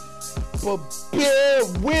everybody. But bear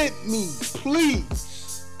with me,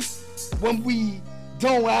 please, when we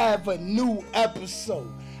don't have a new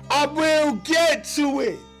episode. I will get to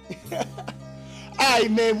it.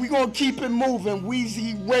 Alright, man, we gonna keep it moving.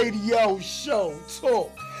 Weezy Radio Show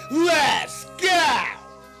Talk. Let's go!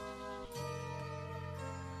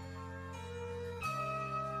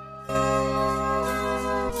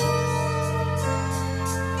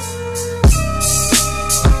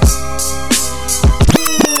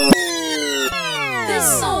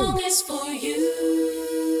 This song is for you.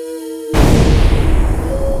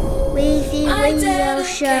 Weezy Radio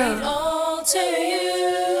Show. All to you.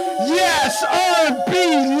 Yes, R&B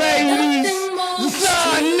ladies,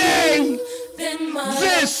 Zane,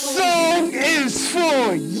 this song is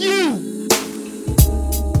for you.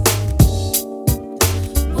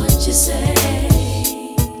 What you say?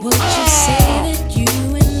 What you say that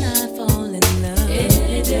you and I fall in love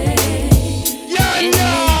any day? Any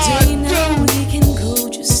day now we can go,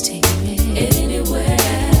 just take me anywhere.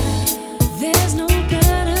 There's no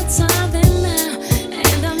better time than now,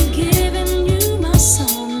 and I'm giving you my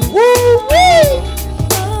song.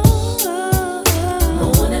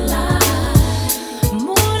 Morning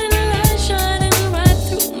light shining right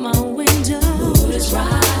through my window.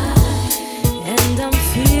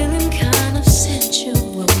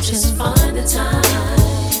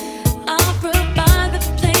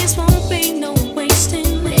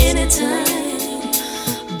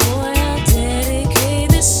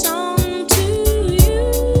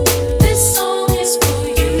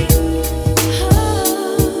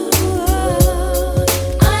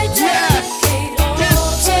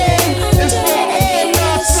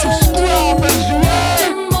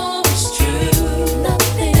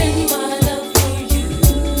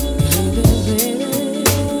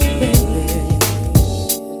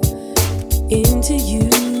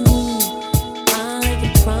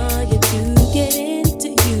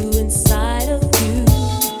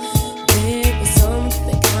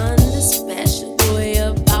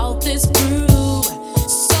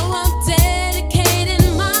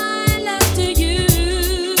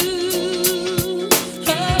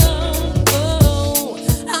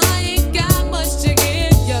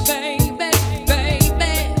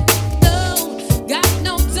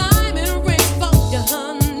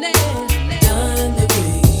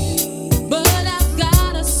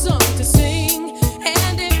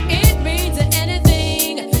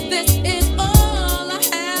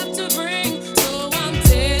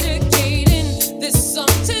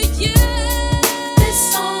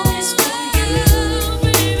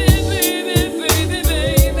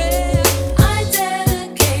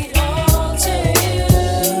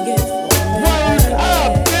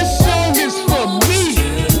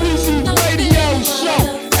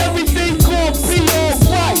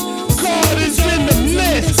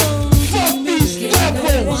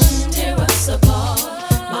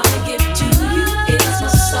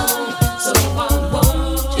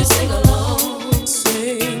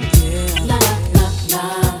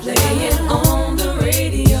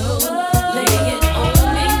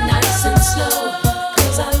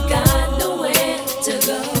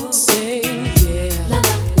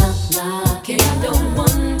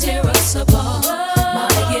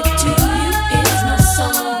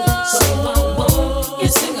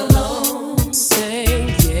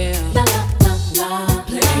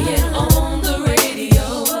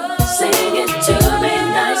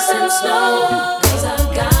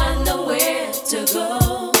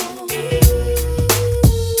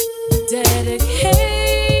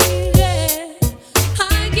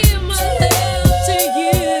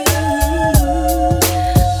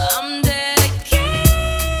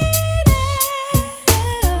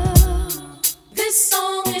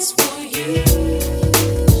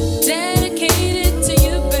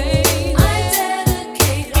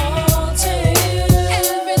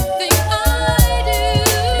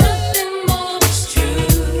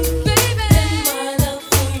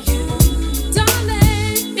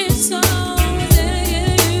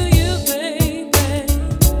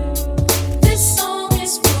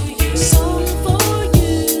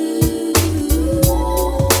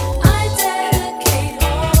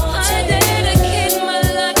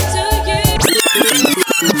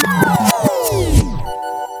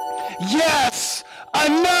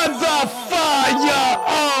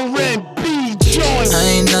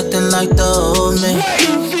 like the old me.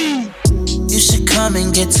 You should come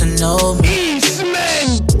and get to know me.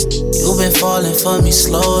 You've been falling for me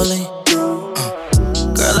slowly.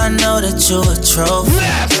 Girl, I know that you a trophy.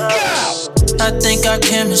 I think our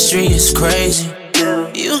chemistry is crazy.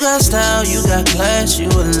 You got style, you got class, you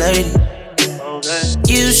a lady.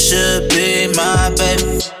 You should be my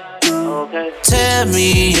baby. Tell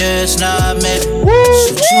me yes, not maybe.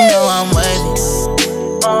 Should you know I'm wavy.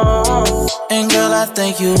 And girl, I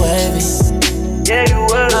think you wavy.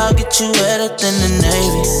 I'll get you wetter than the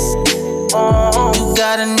Navy. You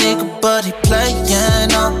got a nigga, but he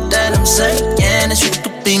playin' all that I'm saying is you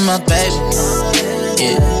could be my baby.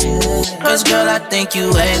 Yeah, cause girl, I think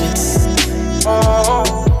you wavy.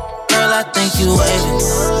 Girl, I think you wavy.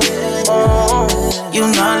 You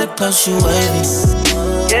gnarly plus you wavy.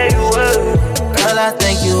 Girl, I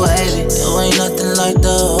think you wavy. You ain't nothing like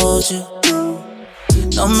the old you.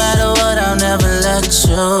 No matter what, I'll never let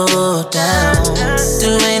you down.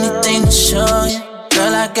 Do anything to show you.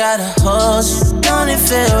 Girl, I gotta hold you. Don't it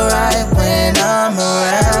feel right when I'm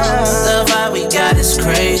around? The vibe we got is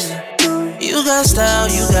crazy. You got style,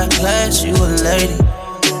 you got class, you a lady.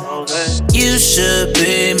 You should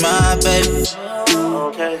be my baby.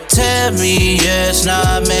 Tell me yes,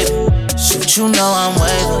 not maybe. Shoot, you know I'm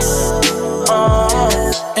wavy.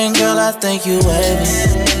 And girl, I think you wavy.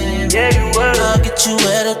 I'll get you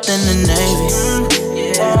wetter than the Navy.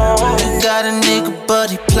 You got a nigga, but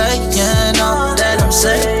he playin' all that I'm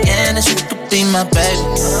saying is you could be my baby.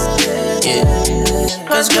 Yeah,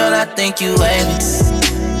 cause girl, I think you wavy.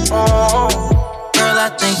 Girl, I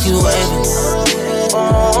think you wavy.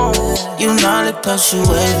 You gnarly plus you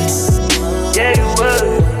wavy.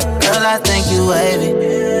 Girl, I think you wavy.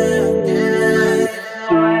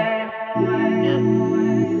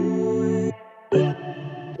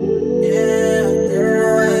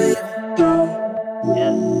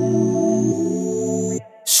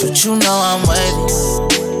 Shoot, you know I'm wavy.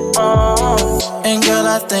 And girl,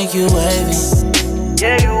 I think you wavy.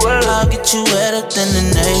 I'll get you wetter than the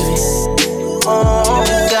Navy.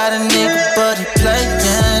 You got a nigga, but he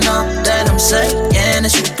playin' all that I'm saying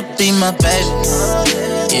is you could be my baby.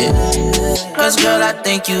 Yeah, cause girl, I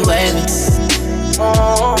think you wavy.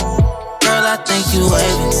 Girl, I think you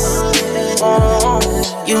wavy.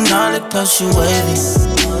 You gnarly plus you wavy.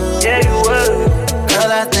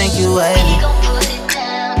 Girl, I think you wavy.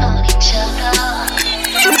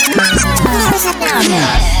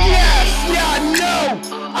 Yes, y'all know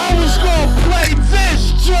I was gonna play this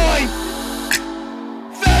joint.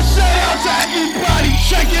 First shout out to everybody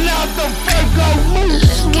checking out the Virgo Mood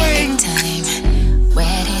Swing.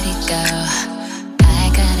 Where did it go?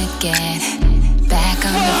 I gotta get back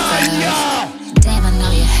on the road. Damn, I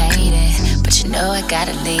know you hate it, but you know I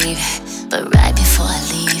gotta leave. But right before I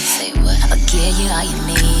leave, say what? I'ma give you all you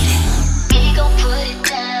need. We gon' put it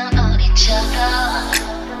down on each other.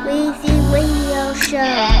 Weezy Radio Show.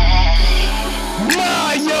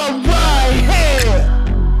 Maya right here.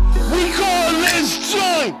 We call this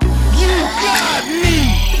joint You Got Me.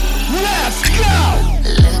 Let's go.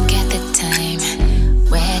 Look at the time.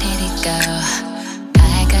 Where did it go?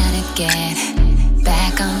 I gotta get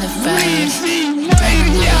back on the road. Damn, I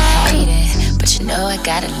know you hate it, but you know I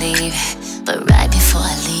gotta leave. But right before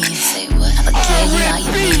I leave, say what? I'ma give you all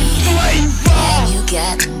you need. Damn, you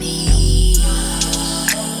got me.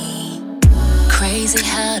 Crazy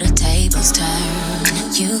how the tables turn.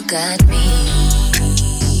 You got me.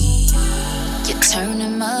 You turn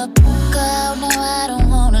them up, girl. No, I don't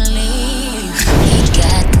wanna leave. He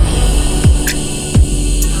got me,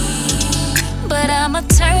 but I'ma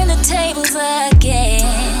turn the tables again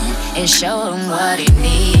and show him what he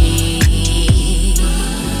needs.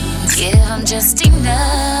 Give him just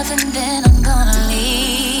enough, and then I'm gonna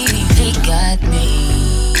leave. He got me.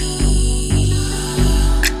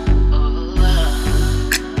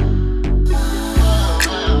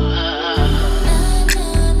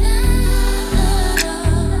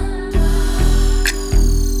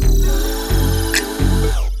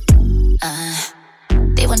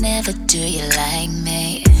 They will never do you like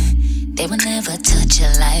me. They will never touch you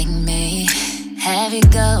like me. Have you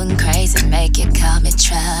going crazy, make you call me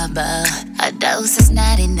trouble. A dose is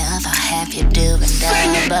not enough, I'll have you doing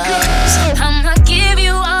doubles. I'ma give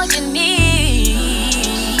you all you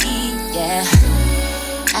need, yeah.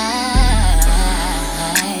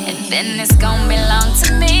 And then it's gonna belong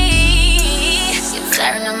to me. You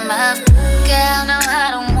turn them up, girl, no,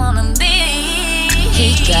 I don't wanna leave.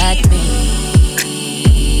 He got me,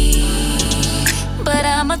 but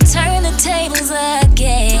I'ma turn the tables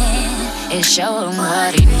again and show him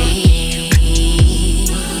what he needs.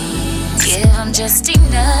 Give him just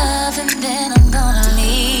enough, and then I'm gonna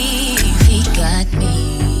leave.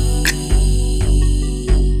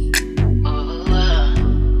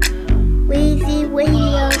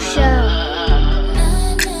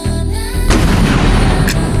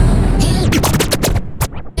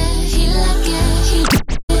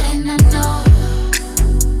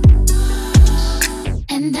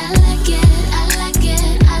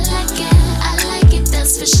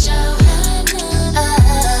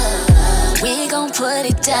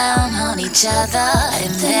 each other,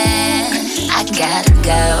 and then I gotta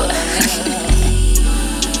go.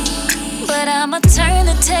 But I'ma turn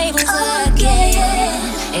the tables again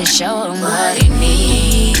and show him what he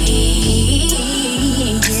needs.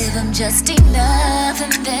 Give him just enough,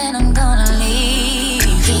 and then I'm gonna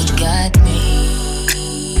leave. He got me.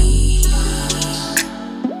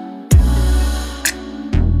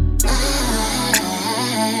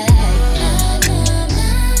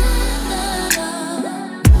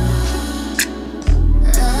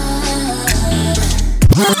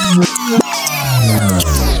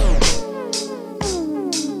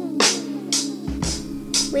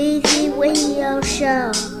 Weezy Radio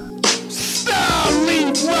Show.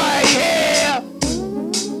 Starleaf right here.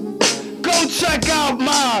 Go check out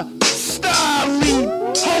my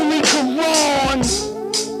Starleaf Holy Quran.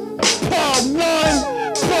 Part 1,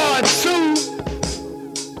 Part 2.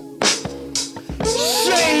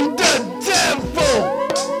 Shame the devil.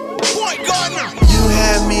 Boy Gardner. You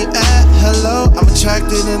had me at hello. I'm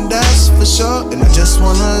attracted and that's for sure. And I just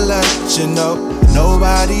wanna let you know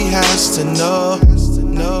nobody has to know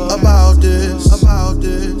about this.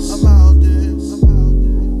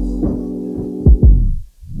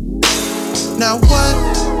 Now what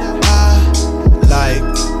I like,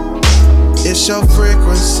 it's your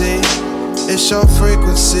frequency, it's your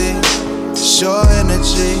frequency, it's your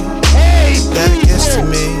energy that gets to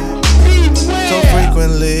me so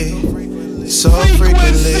frequently.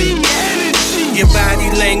 Your body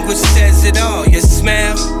language says it all. Your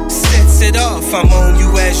smile sets it off. I'm on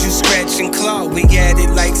you as you scratch and claw. We at it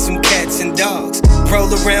like some cats and dogs.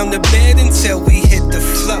 Roll around the bed until we hit the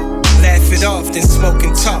floor. Laugh it off, then smoke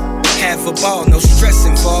and talk. Have a ball, no stress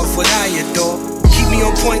involved. What I adore. Keep me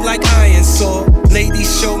on point like iron sword. Ladies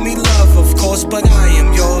show me love, of course, but I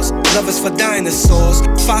am yours. Lovers for dinosaurs,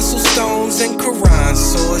 fossil stones and Quran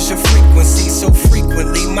swords. Your frequency so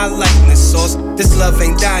frequently, my likeness source. This love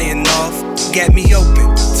ain't dying off. Got me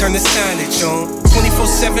open, turn the signage on.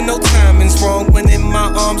 24/7, no timing's wrong. When in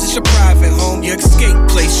my arms, it's your private home. Your escape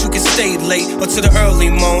place, you can stay late or to the early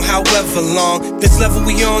morn, however long. This level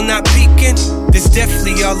we on, not peeking. This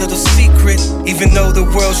definitely our little secret, even though the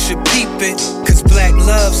world should peep it. Cause black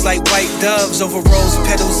love's like white doves over rose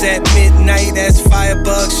petals at midnight. As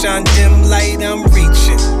firebugs shine dim light, I'm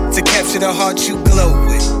reaching to capture the heart you glow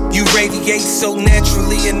with. You radiate so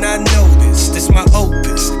naturally and I know this. This my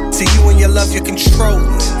opus. To you and your love you're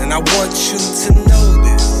controlling, and I want you to know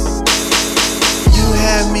this. You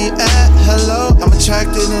had me at hello. I'm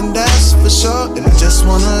attracted and that's for sure. And I just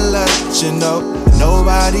wanna let you know that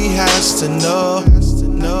nobody has to know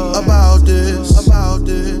about this.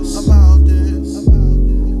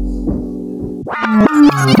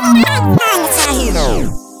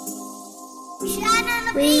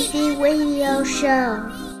 Weezy Radio Show.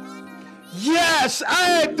 Yes, I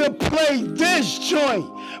had to play this joint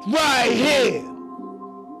right here.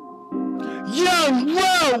 Young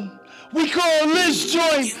Ro, we call this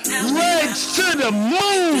joint Legs to the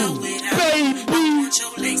Moon, baby.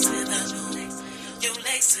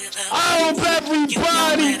 I hope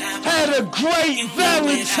everybody had a great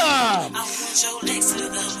Valentine.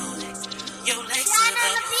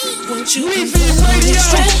 Weezy Radio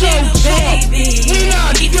Show, baby. We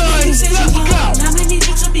not done. Let's go. I'ma need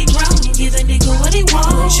you to be grown and give a nigga what he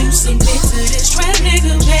wants. You submit to this trap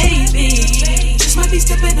nigga, baby. Just might be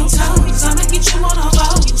stepping on toes. I'ma get you on our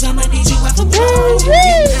foes. I'ma need you out for more. You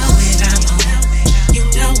know what I want. You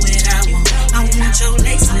know what I want. I want your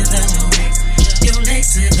legs to the moon. Your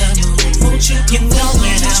legs to the moon. Won't you know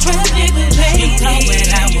what I want? Nigga, baby. You know what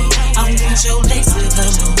I want. I want your legs to the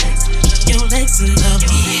moon. Your legs to the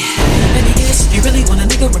moon. Let me guess, you really want a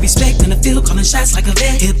nigga with respect in the field, calling shots like a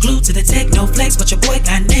vet. Hip glued to the tech, no flex, but your boy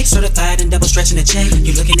got neck certified and double stretching the check.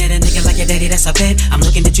 You looking at a nigga like your daddy, that's a bet. I'm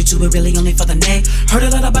looking at you too, but really only for the neck. Heard a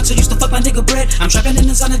lot about you, used to fuck my nigga bread. I'm trapping in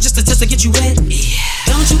the sauna just to get you wet. Yeah.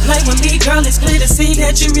 Don't you play with me, girl, it's clear to see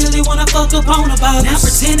that you really wanna fuck up on about. Now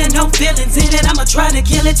pretending no feelings in it, I'ma try to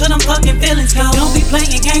kill it till them fucking feelings gone. Don't be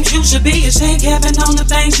playing games, you should be ashamed, capping on the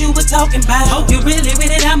things you was talking about. Hope you really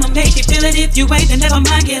with it, I'ma make you feel it. If you ain't, then never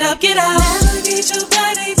mind, get up, get out. Navigate your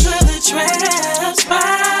body to the trap spot.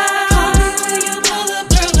 Call me when you pull up,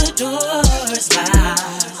 girl, the door's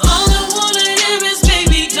locked. All I wanna hear is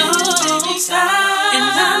baby, don't stop. And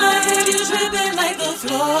I'ma have you dripping like the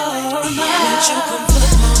floor. Won't you come put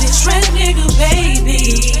on this trap nigga,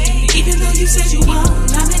 baby? Even though you said you won't,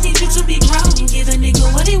 I'ma need you to be grown. Give a nigga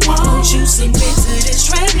what he wants. You submit to this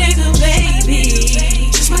trap nigga, baby.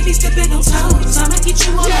 Just might be stepping on toes. I'ma get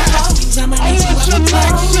you on the toes. I'ma need you on the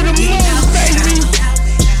toes.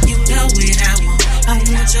 You know what I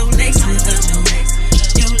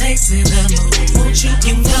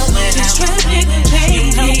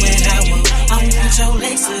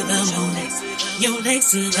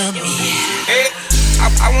legs to the moon. Hey,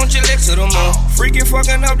 I want your legs to the moon. Freaking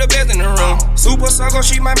fucking up the bed in the room. Super sucker,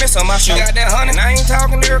 she might miss on my shoe. Got that honey, I ain't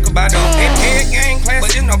talking lyric about them. Head gang class,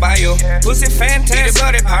 but it's no bio. Pussy fantastic,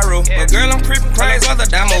 bloody pyro. But girl, I'm creeping crazy, other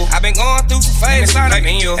demo. I been going through some phases, like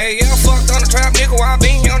in you. Hey, yeah, fucked on the trap, nigga, while I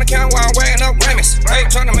been on the count while I'm weighing up Grammys. Hey,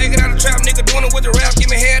 tryna make it out of the trap, nigga, doing it with the rap. Give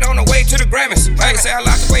me head on the way to the Grammys. Hey, say I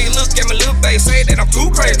like the way you look at me, little babe. Say that I'm too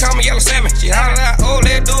crazy, call me yellow salmon. She holler out, oh,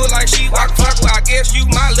 let do it like she walk fuck. Well, I guess you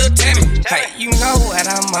my little Tammy. Hey, you know what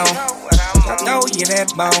I'm on. I know you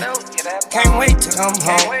that bone. Can't wait to come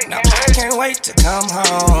home. No, I can't wait to come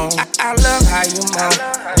home. I love how you moan.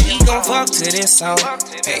 We gon' fuck to this song.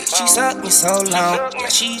 Hey, she sucked me so long.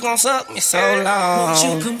 She gon' suck me so long. Won't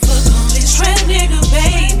you come fuck on this trap nigga,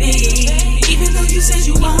 baby? Even though you said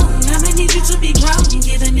you won't, I'ma need you to be grown.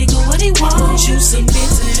 Give a nigga what he wants. You submit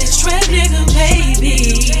to this trap nigga,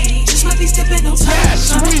 baby. Just might be stepping on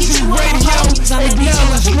toes. I'ma get you what I want. I'ma need you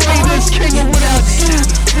what you want. King of what I do.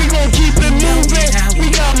 We gon' keep it moving. We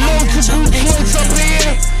got multiple points up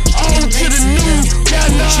here. On to the news. Got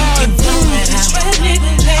no dudes.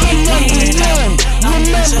 I'm number one.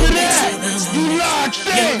 Remember that. You locked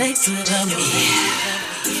in.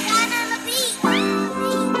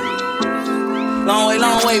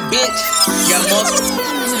 Long way, bitch. You got a muscle.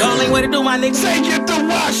 The only way to do my nigga. Take it to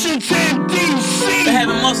Washington, D.C. Been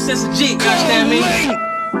having muscle since a G, you understand me? You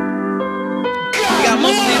got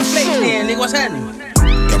muscle in flex then, nigga, what's happening?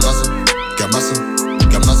 Got muscle, got muscle,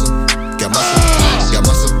 got muscle, got muscle, got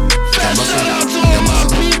muscle, got muscle, got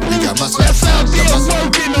muscle, we got muscle, got muscle, got muscle,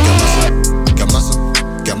 got muscle,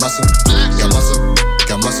 got muscle, got muscle,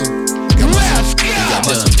 got muscle, we got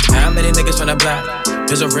muscle. How many niggas from the block?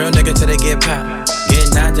 There's a real nigga till they get popped.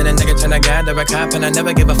 Get knocked and a nigga turn a guy to a cop, and I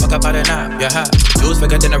never give a fuck about it now. Yeah, hot. Dudes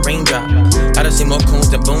bigger than a raindrop. I done seen more coons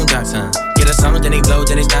than boondocks, huh? Get a song, then he blow,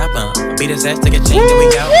 then he stop, beat his ass, take a chain, then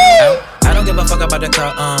we out. I don't give a fuck about the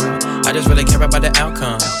car, I just really care about the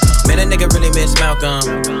outcome. Man, a nigga really miss Malcolm.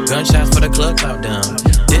 Gunshots for the club clout dumb.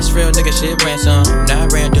 This real nigga shit ransom,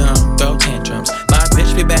 not random. Throw tantrums. My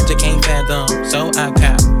bitch be bad, you can't fathom. So I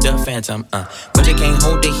cop the phantom, but you can't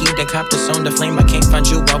hold the heat, then cop the song, the flame. I can't find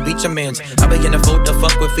you, I'll beat your mans. I be in the fold to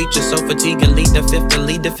fuck with features, so fatigue and lead the fifth to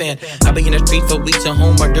lead the fan. I be in the street for weeks at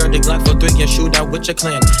home, or dirty Glock for 3 and shoot out with your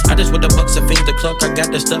clan. I just with the bucks and feed the clock, I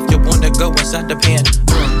got the stuff you wanna go inside the pan.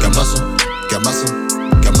 Got muscle, got muscle,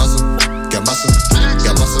 got muscle, got muscle,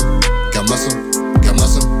 got muscle, got muscle, got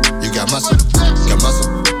muscle, you got muscle, got muscle,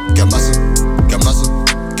 got muscle, got muscle,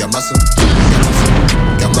 got muscle,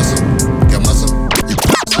 got muscle, got muscle, you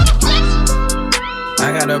got muscle. I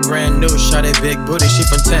got a brand new shawty, big booty, she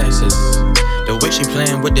from Texas. The way she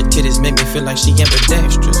playing with the titties make me feel like she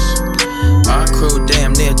ambidextrous. Our crew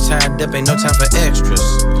damn near tied up, ain't no time for extras.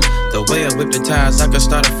 The way I whip the tires, I could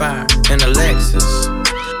start a fire in a Lexus.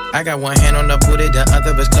 I got one hand on the booty, the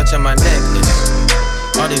other is clutching my necklace.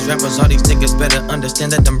 All these rappers, all these niggas better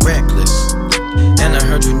understand that I'm reckless. And I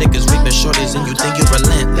heard you niggas reaping shorties and you think you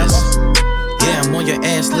relentless. Yeah, I'm on your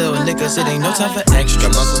ass, little niggas, it ain't no time for extras.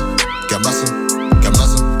 Got muscle, got muscle, got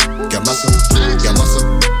muscle, got muscle, got muscle,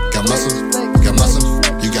 got muscle, got muscle,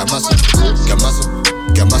 you got muscle, got muscle,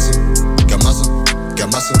 got muscle, got muscle,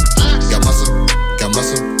 got muscle, got muscle, got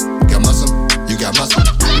muscle, got muscle, you got muscle.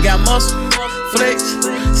 You got muscle, flex,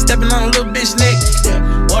 stepping on a little bitch neck.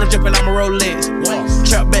 Water dripping on my Rolex.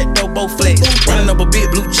 Trap back door, both flex. Running up a big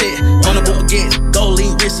blue check. On the book again, gold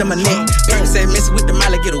lean wrist in my neck. Parents said messing with the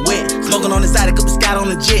molly, get a wet. Smoking on the side, a couple Scott on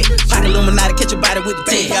the jet. Pocket Illuminati, catch your body with the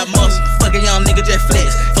tech. Got muscle, fucking young nigga just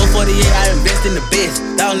flex. 448, I invest in the best.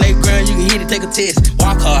 Down 8 grand, you can hit it, take a test.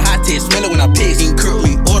 Walk hard, high test, smell it when I piss. Eating curl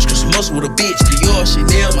me, ostrich, muscle with a bitch. Dior,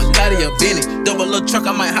 Chanel, my Cartier, Bentley. Double little truck,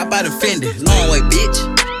 I might hop out and fend it. Long way, bitch.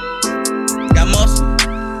 Got muscle,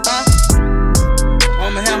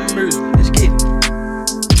 I'ma have my music. Let's get it.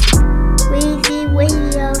 Weezy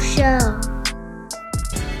Radio Show.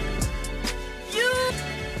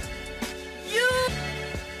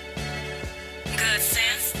 Good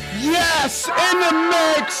sense. Yes, in the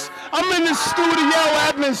mix. I'm in the studio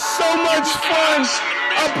having so much fun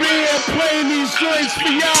up here playing these joints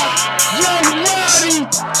for y'all. Young Roddy,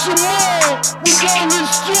 Jamal, we gon'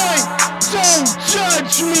 this joint. Don't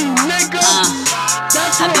judge me, nigga.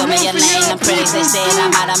 I built me a name, them critics, they said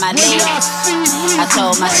I'm out of my league. I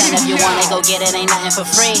told my son if you want it, go get it, ain't nothing for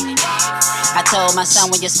free. I told my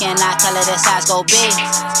son when your skin not color, this size go big.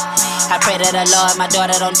 I pray to the Lord, my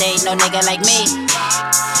daughter don't date no nigga like me.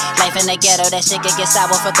 Life in the ghetto, that shit can get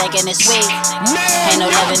sour for thinking it's sweet. Ain't no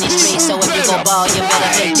love in these streets, so if you go ball, you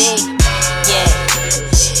better play D. Yeah.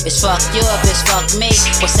 It's fuck you if it's fuck me.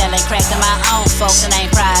 Was selling crack to my own folks and ain't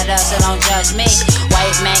proud of, so don't judge me.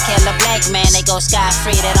 White man kill a black man, they go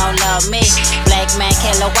scot-free, they don't love me. Black man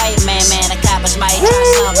kill a white man, the coppers might try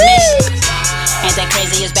something me. Ain't that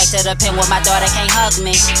crazy, it's back to the pen where my daughter can't hug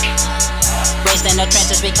me. Raised in the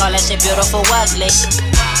trenches, we call that shit beautiful ugly.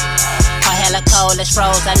 Or hella cold, it's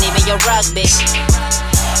froze, I need me your rugby.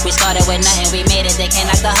 We started with nothing, we made it, they can't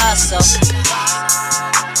knock the hustle.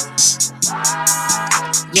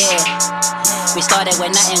 Yeah, we started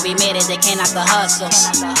with nothing, we made it, they can't knock the hustle.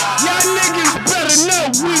 Y'all niggas better know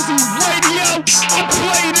Weezy Radio, I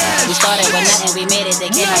play that. We started with nothing, we made it, they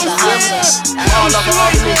can't knock the hustle. All up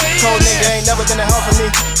above me, cold nigga ain't never been that hard for me.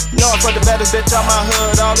 Know for the baddest bitch out my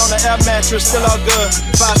hood, all on the air mattress, still all good.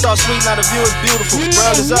 5-star suite, now the view is beautiful.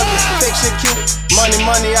 World is ugly, fake shit cute. Money,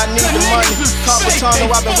 money, I need the money.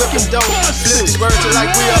 Carpetano, I've been whipping dope. Flip these words till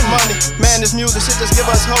like we up money. Man, this music shit just give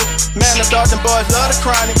us hope. Man, the thought them boys love the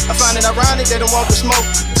chronic. I find it ironic, they don't want the smoke.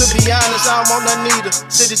 To be honest, I don't want none either.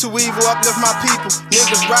 City too evil, uplift my people.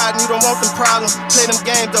 Niggas riding, you don't want them problems. Play them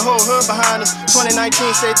games, the whole hood behind us. 2019,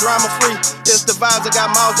 stay drama free. It's the vibes, I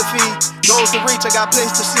got mouths to feed. Goals to reach, I got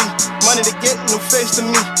place to see. Money to get, new face to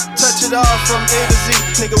me. Touch it all from A to Z.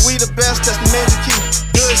 Nigga, we the best, that's the major key.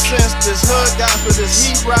 Good sense, this hood gospel, this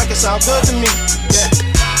heat rocket sound good to me. Yeah.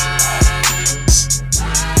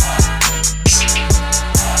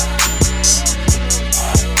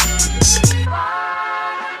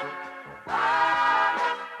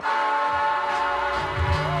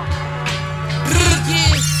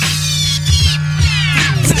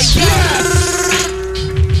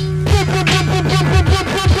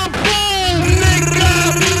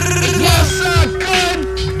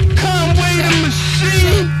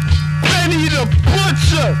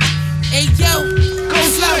 Hey yo, go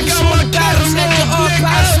slap me on the battles at the Art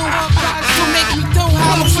Basel. Don't make me throw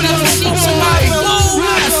hollow for never see tomorrow.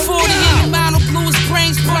 40 in the mono, bluest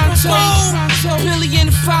brains, pronto. Billy in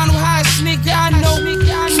the final, highest nigga I know.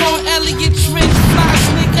 Sean Elliott, Trench, flies,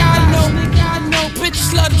 nigga I know.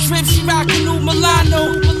 Bitches love the trip, she rockin' new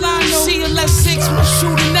Milano. CLS6, my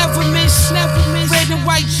shooter never miss. Red and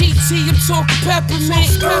white GT, I'm talking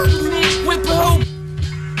peppermint. Whip a hoe.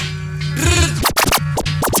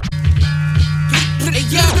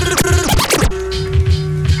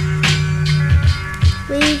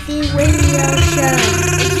 Weezy Radio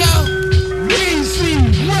Show. Weezy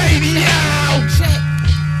Radio.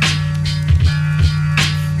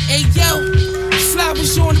 Hey yo,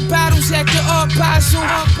 flowers on the bottles at the Art Basel.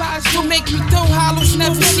 Don't make me throw hollows,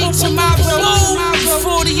 never see tomorrow.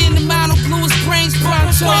 40 in the mono, bluest brains,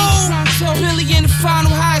 pronto. Billy in the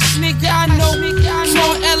final, highest nigga I know.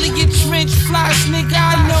 Sean Elliott, Trench, flies, nigga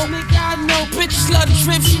I know. Bitches love the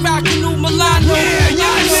drip, she rockin' new Milano.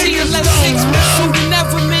 CLS6, my shooter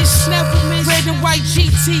never miss. Red and white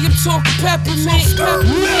GT, I'm talking peppermint.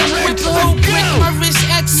 Whip a whole brick, my wrist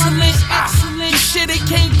excellent. You shit, it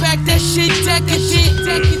came back, that shit decadent.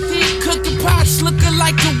 Cooking pots looking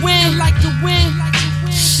like the wind.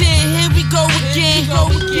 Shit, here we go again.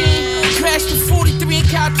 Crashed the 43 and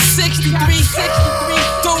caught the 63.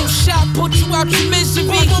 Don't shot, put you out your misery.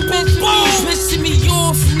 Pissing me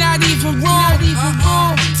off, not even wrong.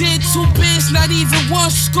 Did 2 bits, not even 1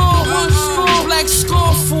 score. Black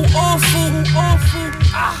scoreful, awful.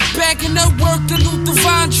 Backing up work, the Luther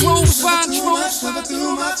Vandross.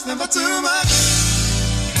 Never too much.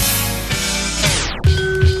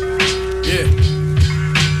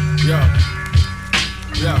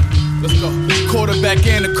 Yeah, let's go. Quarterback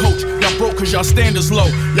and the coach, y'all broke cause y'all standards low.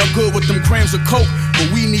 Y'all good with them grams of coke, but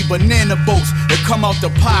we need banana boats that come out the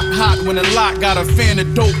pot hot when the lot got a fan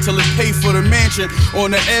of dope till it pay for the mansion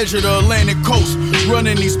on the edge of the Atlantic coast.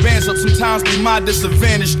 Running these bands up sometimes be my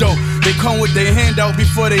disadvantage though. They come with their hand out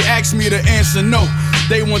before they ask me to answer no.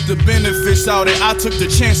 They want the benefits out and I took the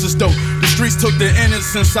chances though. The streets took the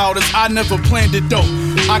innocence out as I never planned it though.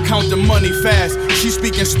 I count the money fast, she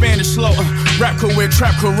speaking Spanish slow. Rap career,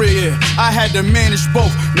 trap career, I had to manage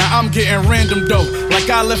both. Now I'm getting random dough, like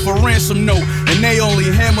I left a ransom note. And they only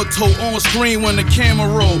hammer toe on screen when the camera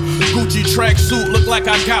roll. Gucci tracksuit, look like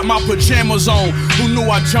I got my pajamas on. Who knew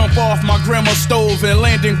I'd jump off my grandma's stove and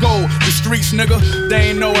land in gold? The streets, nigga,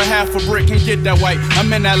 they ain't know a half a brick can get that white.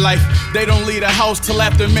 I'm in that life, they don't leave the house till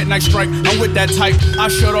after midnight strike. I'm with that type, I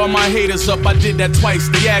shut all my haters up, I did that twice.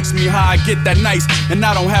 They asked me how I get that nice, and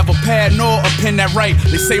I don't have a pad nor a pen that write.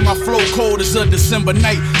 They say my flow cold as a December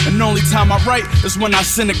night, and the only time I write is when I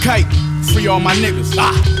send a kite. Free all my niggas,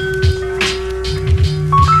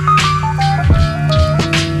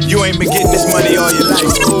 You ain't been getting this money all your life.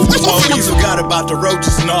 Oh, you forgot about the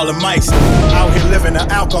roaches and all the mice. Out here living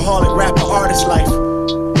an alcoholic rapper artist life.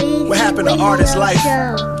 What happened to the artist life.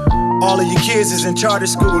 All of your kids is in charter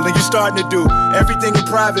school and you're starting to do everything in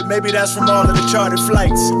private. Maybe that's from all of the chartered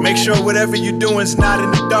flights. Make sure whatever you're doing's not in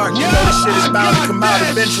the dark. You know this shit is bound to come out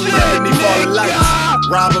eventually underneath all the lights.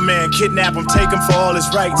 Rob a man, kidnap him, take him for all his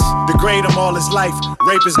rights. Degrade him all his life,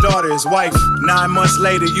 rape his daughter, his wife. 9 months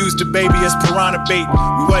later, used the baby as piranha bait.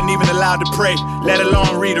 We wasn't even allowed to pray, let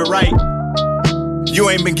alone read or write. You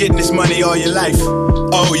ain't been getting this money all your life.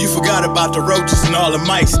 Oh, you forgot about the roaches and all the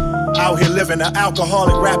mice. Out here living an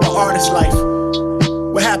alcoholic rapper artist life.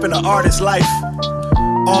 What happened to artist life?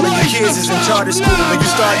 All of your kids is in charter school and you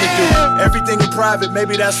starting to do everything in private.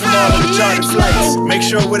 Maybe that's from all of the chartered flights. Make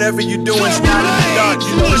sure whatever you're doing's not in the dark.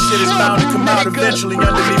 You know this shit is bound to come out eventually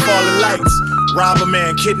underneath all the lights. Rob a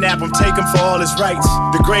man, kidnap him, take him for all his rights.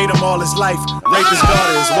 Degrade him all his life, rape his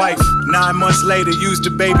daughter, his wife. 9 months later, used the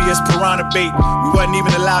baby as piranha bait. We wasn't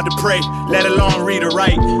even allowed to pray, let alone read or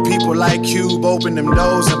write. People like Cube open them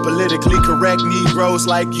doors, and politically correct Negroes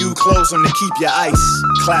like you close them to keep your ice.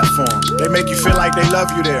 Clap for them. They make you feel like they love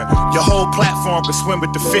you there. Your whole platform could swim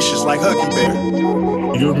with the fishes like Huggy Bear.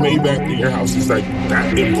 Your Maybach in your house is like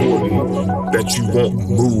that important that you won't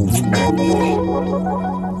move at all.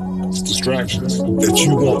 It's distractions. That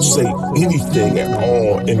you won't say anything at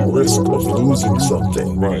all in risk of losing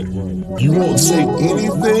something. Right. You won't say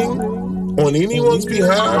anything on anyone's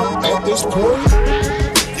behalf at this point.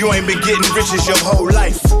 You ain't been getting riches your whole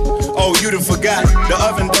life. Oh, you done forgot. The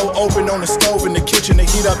oven door open on the stove in the kitchen to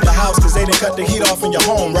heat up the house cause they done cut the heat off in your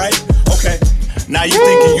home, right? Okay. Now you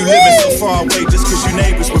thinking you living so far away just cause you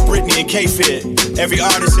neighbors with Britney and K-Fed. Every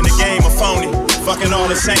artist in the game a phony. Fucking all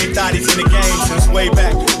the same thotties in the game since way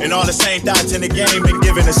back. And all the same thoughts in the game been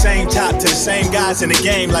giving the same top to the same guys in the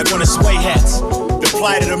game like one of Sway hats. The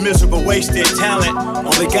plight of the miserable wasted talent.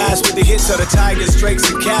 Only guys with the hits are the Tigers, Drakes,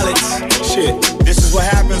 and Khaled's. Shit, this is what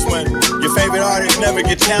happens when your favorite artists never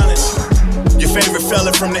get challenged. Your favorite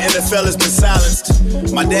fella from the NFL has been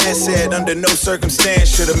silenced. My dad said under no circumstance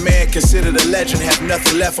should a man considered a legend have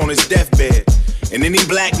nothing left on his deathbed. And any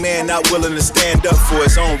black man not willing to stand up for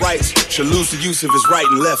his own rights should lose the use of his right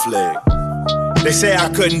and left leg. They say I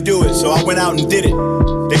couldn't do it, so I went out and did it.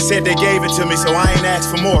 They said they gave it to me, so I ain't asked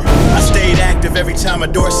for more. I stayed active every time a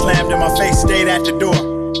door slammed in my face, stayed at the door.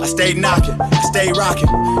 I stayed knocking, I stayed rocking.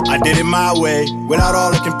 I did it my way, without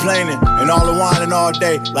all the complaining and all the whining all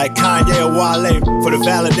day, like Kanye or Wale, for the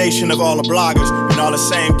validation of all the bloggers and all the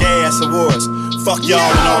same gay-ass awards. Fuck y'all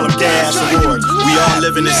and all them gay-ass awards. We all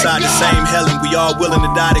living inside the same hell and we all willing to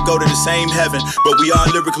die to go to the same heaven, but we all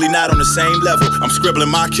lyrically not on the same level. I'm scribbling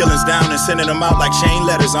my killings down and sending them out like chain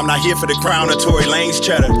letters. I'm not here for the crown or Tory Lane's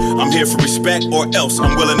cheddar. I'm here for respect or else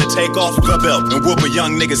I'm willing to take off the belt and whoop a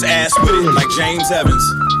young nigga's ass with it like James Evans.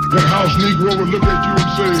 That house Negro would look at you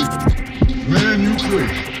and say, man, you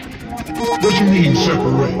crazy. What you mean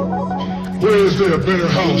separate? Where is there a better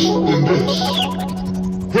house than this?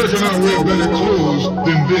 Where can I wear better clothes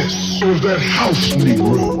than this? So is that house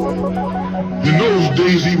Negro. In those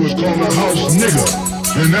days he was called a house nigga.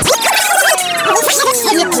 And that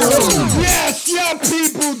yes, young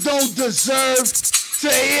people don't deserve to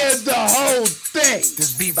hear the whole thing.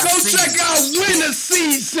 Go check out Winter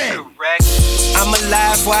Season. I'm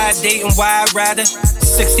alive, wide dating, wide rider.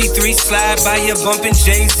 63 slide by you, bumping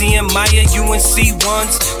Jay-Z and Maya. UNC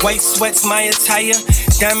ones, white sweats, my attire.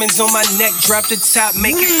 Diamonds on my neck, drop the top,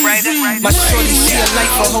 make it brighter. My shorty, she a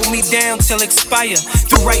life will hold me down till expire.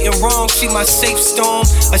 Through right and wrong, she my safe storm.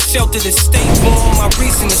 A shelter to stay warm, my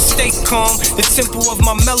reason to stay calm. The tempo of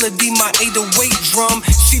my melody, my 808 drum.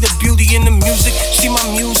 She the beauty in the music, she my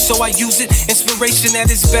muse, so I use it. Inspiration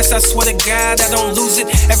at its best, I swear to God, I don't lose it.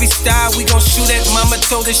 Every style we gon' shoot at, mama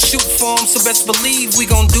told us shoot for 'em, so best believe we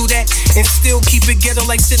gon' do that. And still keep it ghetto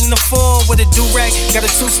like sitting in the farm with a do-rag. Got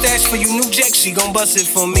a 2 stash for you new jack, she gon' bust it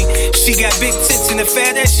for me. She got big tits and a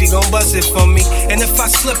fat ass, she gon' bust it for me. And if I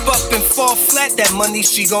slip up and fall flat, that money,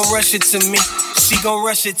 she gon' rush it to me. She gon'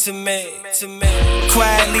 rush it to me,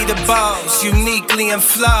 Quietly the boss, uniquely and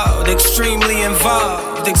flawed, extremely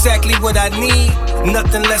involved. Exactly what I need,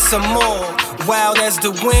 nothing less or more. Wild as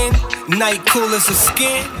the wind, night cool as the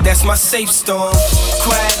skin, that's my safe storm.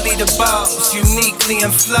 Quietly the boss, uniquely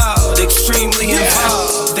and flawed, extremely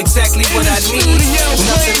involved. Exactly what I need,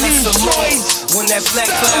 nothing less or more. When that black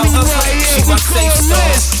cloud hovers, she my safe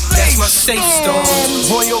storm. That's my safe storm.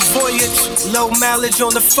 Royal voyage, low mileage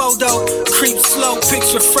on the photo. Creep slow,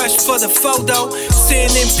 picture fresh for the photo.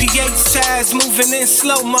 10 MPH ties moving in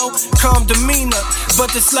slow-mo. Calm demeanor,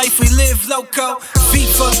 but this life we live loco.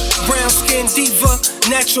 Viva, brown skin diva,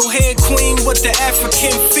 natural hair queen with the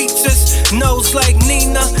African features. Nose like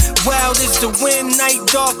Nina, wild as the wind, night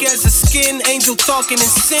dark as the skin. Angel talking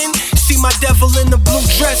in sin. She my devil in the blue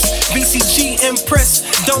dress. BCG impress.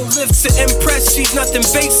 Don't live to impress. She's nothing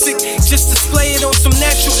basic. Just display it on some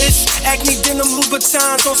natural-ish. Acne denim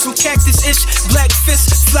Louboutins on some cactus-ish. Black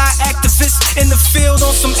fist, fly activist. In the field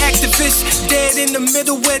on some activists. Dead in the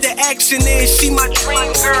middle where the action is. She my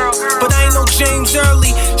dream girl, but I ain't no James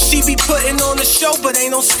Early. She be putting on a show, but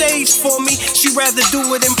ain't no stage for me. She rather do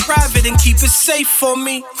it in private and keep it safe for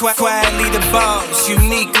me. Quietly the boss,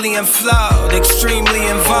 uniquely and flawed, extremely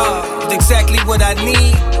involved. Exactly what I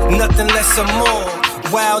need, nothing less or more.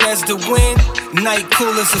 Wild as the wind, night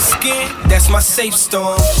cool as the skin. That's my safe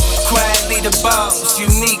storm. Quietly the boss,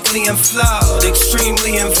 uniquely and flawed,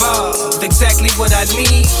 extremely involved. Exactly what I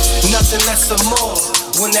need, nothing less or more.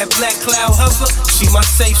 When that black cloud hover, she my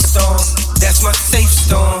safe storm. That's my safe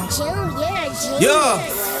storm. Yeah.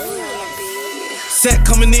 Set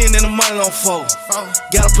coming in and the money on fold.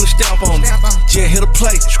 Gotta put a stamp on it. Yeah, hit a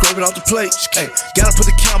plate, scrape it off the plate. Hey, gotta put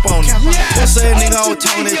the camp on it. What's that nigga always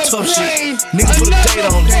talking that tough shit? Nigga put a date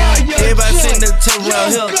on it. Everybody sitting there tell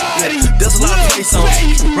around here. Yeah, there's a lot of place on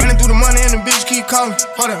it. Running through the money and the bitch keep calling.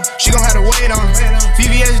 Hold up, she gon' have to wait on it.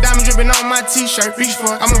 VVS diamond dripping on my t-shirt. Reach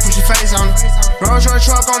for it, I'ma put your face on it. Rolls Royce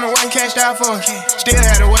truck on the one, cashed out for it. Still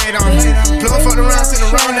had to wait on it. Plug for the round, sitting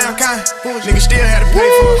around down kind. Nigga still had to pay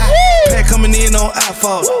for it. Pack coming in on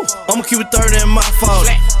iPhone. I'ma keep it 30 in my fault.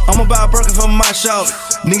 I'ma buy a Birkin for my shout.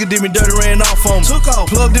 Nigga did me dirty, ran off on me. Took off.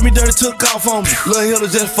 Plug did me dirty, took off on me. Lil' Hilda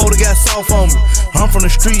just folded, got soft on me. I'm from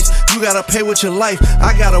the streets, you gotta pay with your life.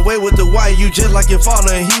 I got away with the white, you just like your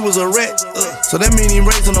father, and he was a rat. So that mean he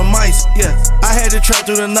raising the mice, yeah. I had to trap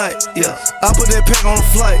through the night, yeah. I put that pack on the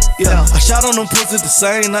flight, yeah. I shot on them pussies the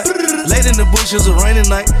same night. Late in the bushes, a rainy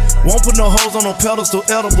night. Won't put no hoes on no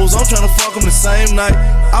pedestals, edibles. I'm tryna fuck them the same night.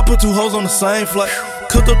 I put 2 hoes on the same flight.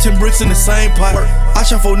 Cooked up 10 bricks in the same pot. I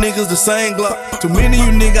shot 4 niggas the same Glock. Too many of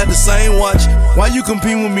you niggas got the same watch. Why you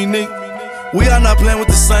compete with me, nigga? We are not playing with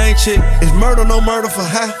the same chick. It's murder, no murder for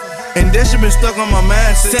high. And that shit been stuck on my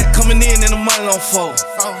mindset. Set coming in and the money on fold.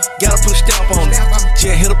 Gotta put a stamp on it.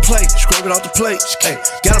 Yeah, hit a plate, scrape it off the plate. Hey,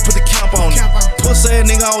 gotta put the camp on it. Pussy ass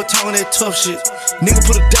nigga always talking that tough shit. Nigga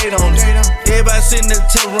put a date on it. Everybody sitting there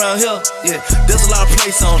tell around here. Yeah, there's a lot of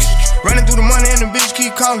place on it. Running through the money and the bitch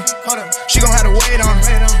keep calling. Hold up, she gon' have to wait on it.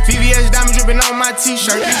 VVS diamond dripping on my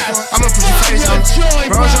t-shirt. I'ma put your face on it.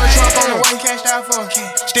 Rolls Royce truck on the one, cashed out for it.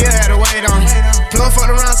 Still had to wait on it. Plug for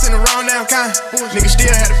the round, sitting around down kind. Nigga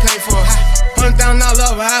still had to pay for it. $100,000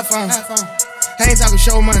 off an iPhone. I ain't talking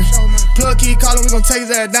show money. Plug keep calling, we gon' take his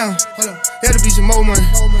ass down. That'll be some more money.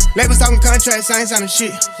 Labels talking contracts, I ain't signing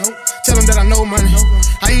shit. Tell them that I know money.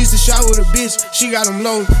 I used to shop with a bitch, she got them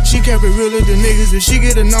low. She kept it real with the niggas. If she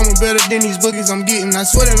get a number better than these bookies I'm getting, I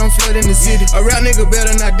swear that I'm flooding the city. A rap nigga better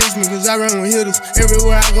not diss me, cause I run with hitters.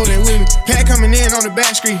 Everywhere I go, they with me. Pack coming in on the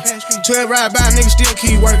back street. 12 ride by, niggas still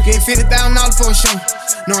keep working. $50,000 for a show.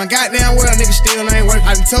 Knowing goddamn well niggas still ain't working.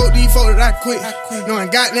 I done told these folks that I quit. Knowing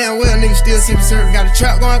goddamn well niggas still sippin' syrup. Got a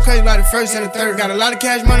trap going crazy like the first and the third. Got a lot of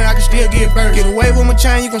cash money, I can still get burned. Get away with my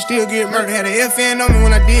chain, you gon' still get murdered. Had a FN on me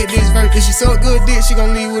when I did this verse. If she so good dick, she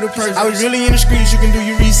gon' leave with a purse. I was really in the streets, you can do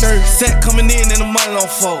your research. Set coming in and the money on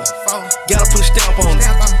fold. Gotta put a stamp on it.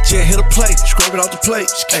 Yeah, hit a plate, scrape it off the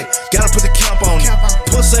plate. Hey, gotta put the camp on it.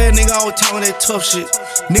 Pussy ass nigga always talking that tough shit.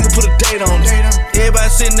 Nigga put a date on it. Everybody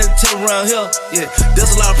sitting there tell around here. Yeah,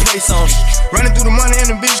 there's a lot of place on it. Running through the money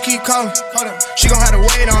and the bitch keep calling. Hold up, she gon' have to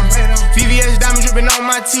wait on it. VVS diamond dripping on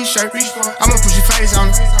my t-shirt. I'ma put your face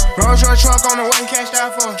on it. Rolls Royce truck on the one, cashed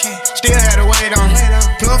out for it. Still had to wait on it.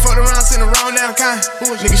 Plug for the round, sitting around down kind.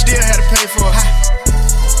 Nigga still had to pay for it.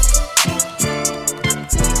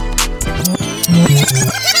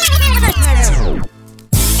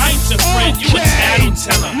 I ain't your friend, you a tattle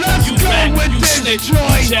teller. You back, you snitch, you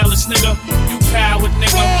jealous nigga. You coward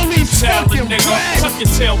nigga, you talented nigga. Tuck your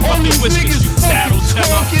tail, fuck your whiskers, you tattle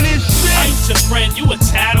teller. I ain't your friend, you a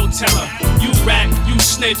tattle teller. You rap, you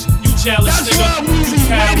snitch, you jealous nigga. You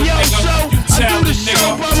coward nigga, you talented nigga.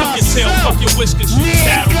 Tuck your tail, fuck your whiskers, you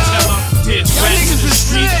tattle teller. There's rats in the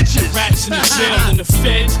street, rats in the jail, in the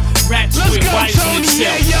feds. Rats with wires in his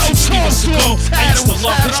cell. 2 years ago, I used to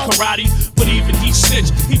love his karate, but even he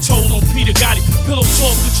snitched. He told on Peter Gotti, pillow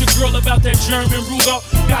talk with your girl about that German Ruger.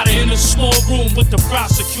 Got her in a small room with the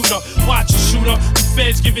prosecutor. Watch a shooter, the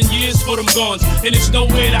feds giving years for them guns, and there's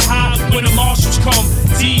nowhere to hide when the marshals come.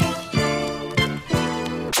 Deep.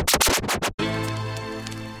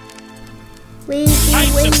 I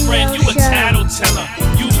ain't your friend, you a tattle teller.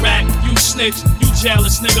 You rap, you snitch, you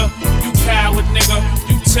jealous nigga. You coward nigga,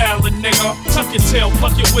 you talented nigga. Tuck your tail,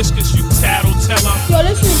 fuck your whiskers, you tattle teller.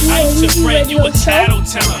 I ain't your friend, you a tattle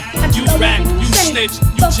teller. You rap, you snitch,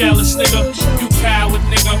 you jealous nigga. You coward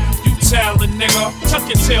nigga, you talent, nigga. Tuck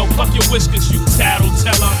your tail, pluck your whiskers, you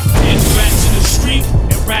tattleteller. There's rats in the street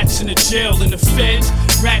and rats in the jail. In the feds,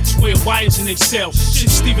 rats wear wires in their cell. Shit,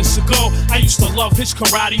 Steven Seagal, I used to love his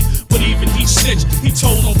karate, but even he snitched. He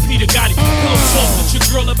told on Peter Gotti, "Go talk with your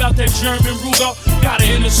girl about that German Ruger." Got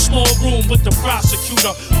her in a small room with the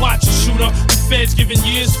prosecutor. Watch a shooter. The feds giving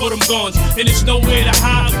years for them guns, and there's nowhere to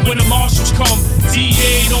hide when the marshals come.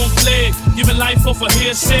 DA don't play, giving life off a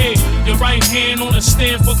hearsay. Your right hand on a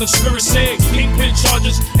stand for conspiracy. Kingpin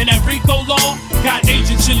charges and that RICO law got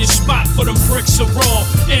agents in your spot for them bricks of raw.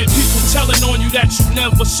 And people telling on you that you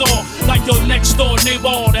never saw, like your next door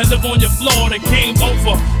neighbor that live on your floor. That came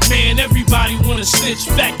over, man. Everybody wanna snitch.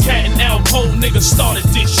 Fat Cat and Al Cole nigga started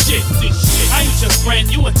this shit. I ain't your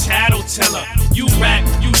friend, you a tattleteller. You rap,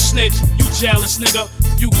 you snitch, you jealous nigga.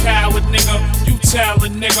 You coward nigga, you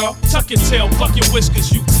talent nigga. Tuck your tail, pluck your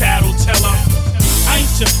whiskers, you tattleteller. I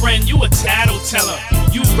ain't your friend, you a tattleteller.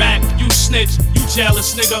 You rap, you snitch, you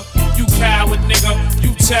jealous nigga. You coward nigga,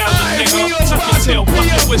 you talent nigga. Tuck your tail, pluck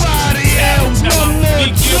your whiskers, you tattleteller.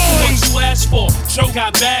 Big deal for what you asked for. Joe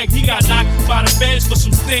got bagged, he got knocked by the feds for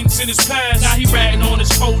some things in his past. Now he ratting on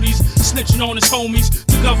his codies, snitching on his homies,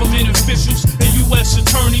 the government officials and U.S.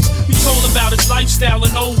 attorneys. He told about his lifestyle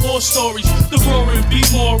and old war stories. The roaring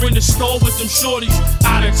B-more in the store with them shorties.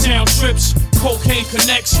 Out of town trips, cocaine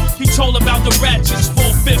connects. He told about the ratchets,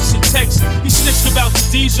 4/5 and texts. He snitched about the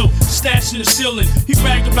diesel, stashed in the ceiling. He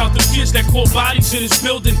bragged about the kids that caught bodies in his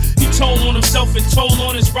building. He told on himself and told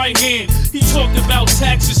on his right hand. He talked about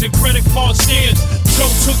taxes and credit card scams. Joe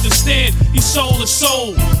took the stand, he sold his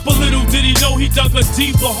soul. But little did he know he dug a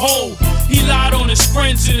deeper hole. He lied on his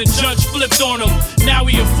friends and the judge flipped on him. Now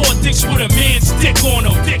he in 4 dicks with a man's dick on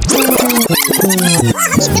him.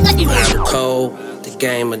 Cold, the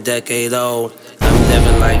game a decade old. I'm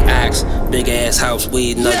living like Axe, big ass house,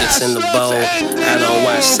 weed nuggets in the bowl. I don't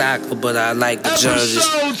watch soccer, but I like the jerseys.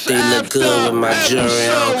 They look good with my jewelry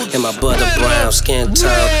on and my butter brown skin tone.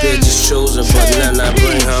 Bitches choosing, but none I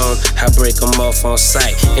bring home. I break them off on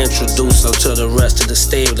sight, introduce them to the rest of the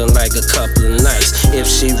stable in like a couple of nights. If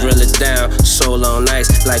she really down, soul on ice,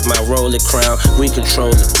 like my Rolly crown. We control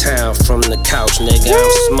the town from the couch, nigga.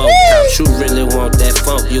 I'm smoked out. You really want that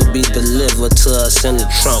funk? You'll be delivered to us in the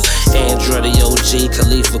trunk. Andretti OG,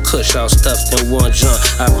 Khalifa Kush, all stuffed in one junk.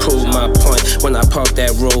 I proved my point when I parked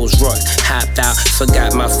that Rolls Royce. Hopped out,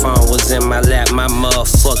 forgot my phone was in my lap. My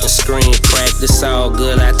motherfucking screen cracked. It's all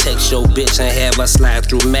good. I text your bitch and have her slide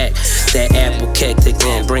through Mac. That Apple cactic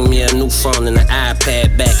in. Bring me a new phone and an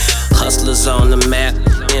iPad back. Hustlers on the map,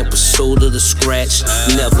 in pursuit of the scratch.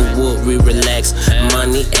 Never would we relax.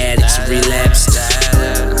 Money addicts relapsed.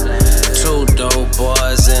 2 dope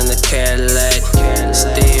boys in the Cadillac.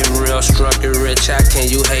 Stay real, struck it rich. How can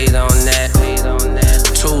you hate on that?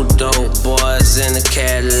 2 dope boys in the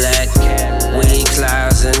Cadillac. Weed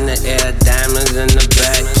clouds in the air, diamonds in the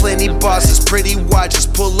back. Plenty bosses, pretty watches,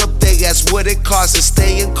 pull up they ask what it costs.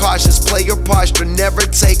 Staying cautious, play your posture, never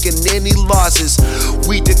taking any losses.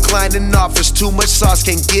 We declining offers, too much sauce,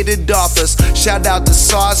 can't get it off us. Shout out to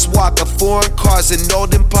Sauce Walker, foreign cars and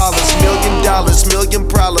old Impalas. $1 million, million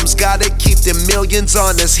problems, gotta keep them millions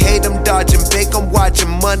on us. Hate them dodging, bake them watching,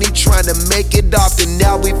 money trying to make it often.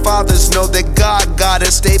 Now we fathers know that God got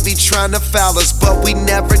us. They be trying to foul us, but we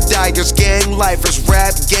never diers. Gang lifers,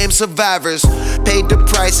 rap game survivors. Paid the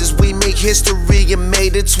prices, we make history and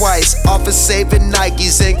made it twice. Offer saving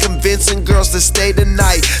Nikes and convincing girls to stay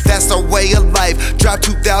tonight. That's our way of life. Drop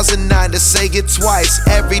 2009 to say it twice.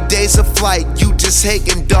 Every day's a flight, you just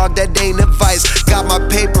hating, dog, that ain't advice. Got my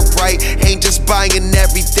paper right, ain't just buying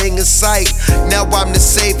everything in sight. Now I'm the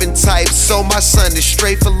saving type, so my son is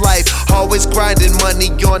straight for life. Always grinding, money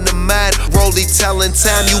on the mind. Rolly telling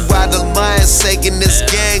time you out of line, saying this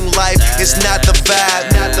gang life is not the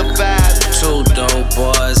vibe, not the vibe. 2 dope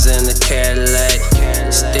boys in the Cadillac.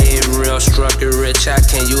 Stay real, struck it rich. How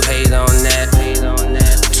can you hate on that?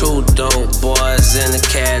 2 dope boys in the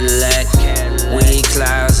Cadillac. Weed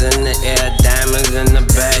clouds in the air, diamonds in the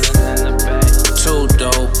back. 2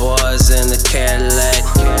 dope boys in the Cadillac.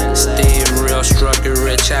 Stay real, struck it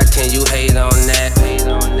rich. How can you hate on that?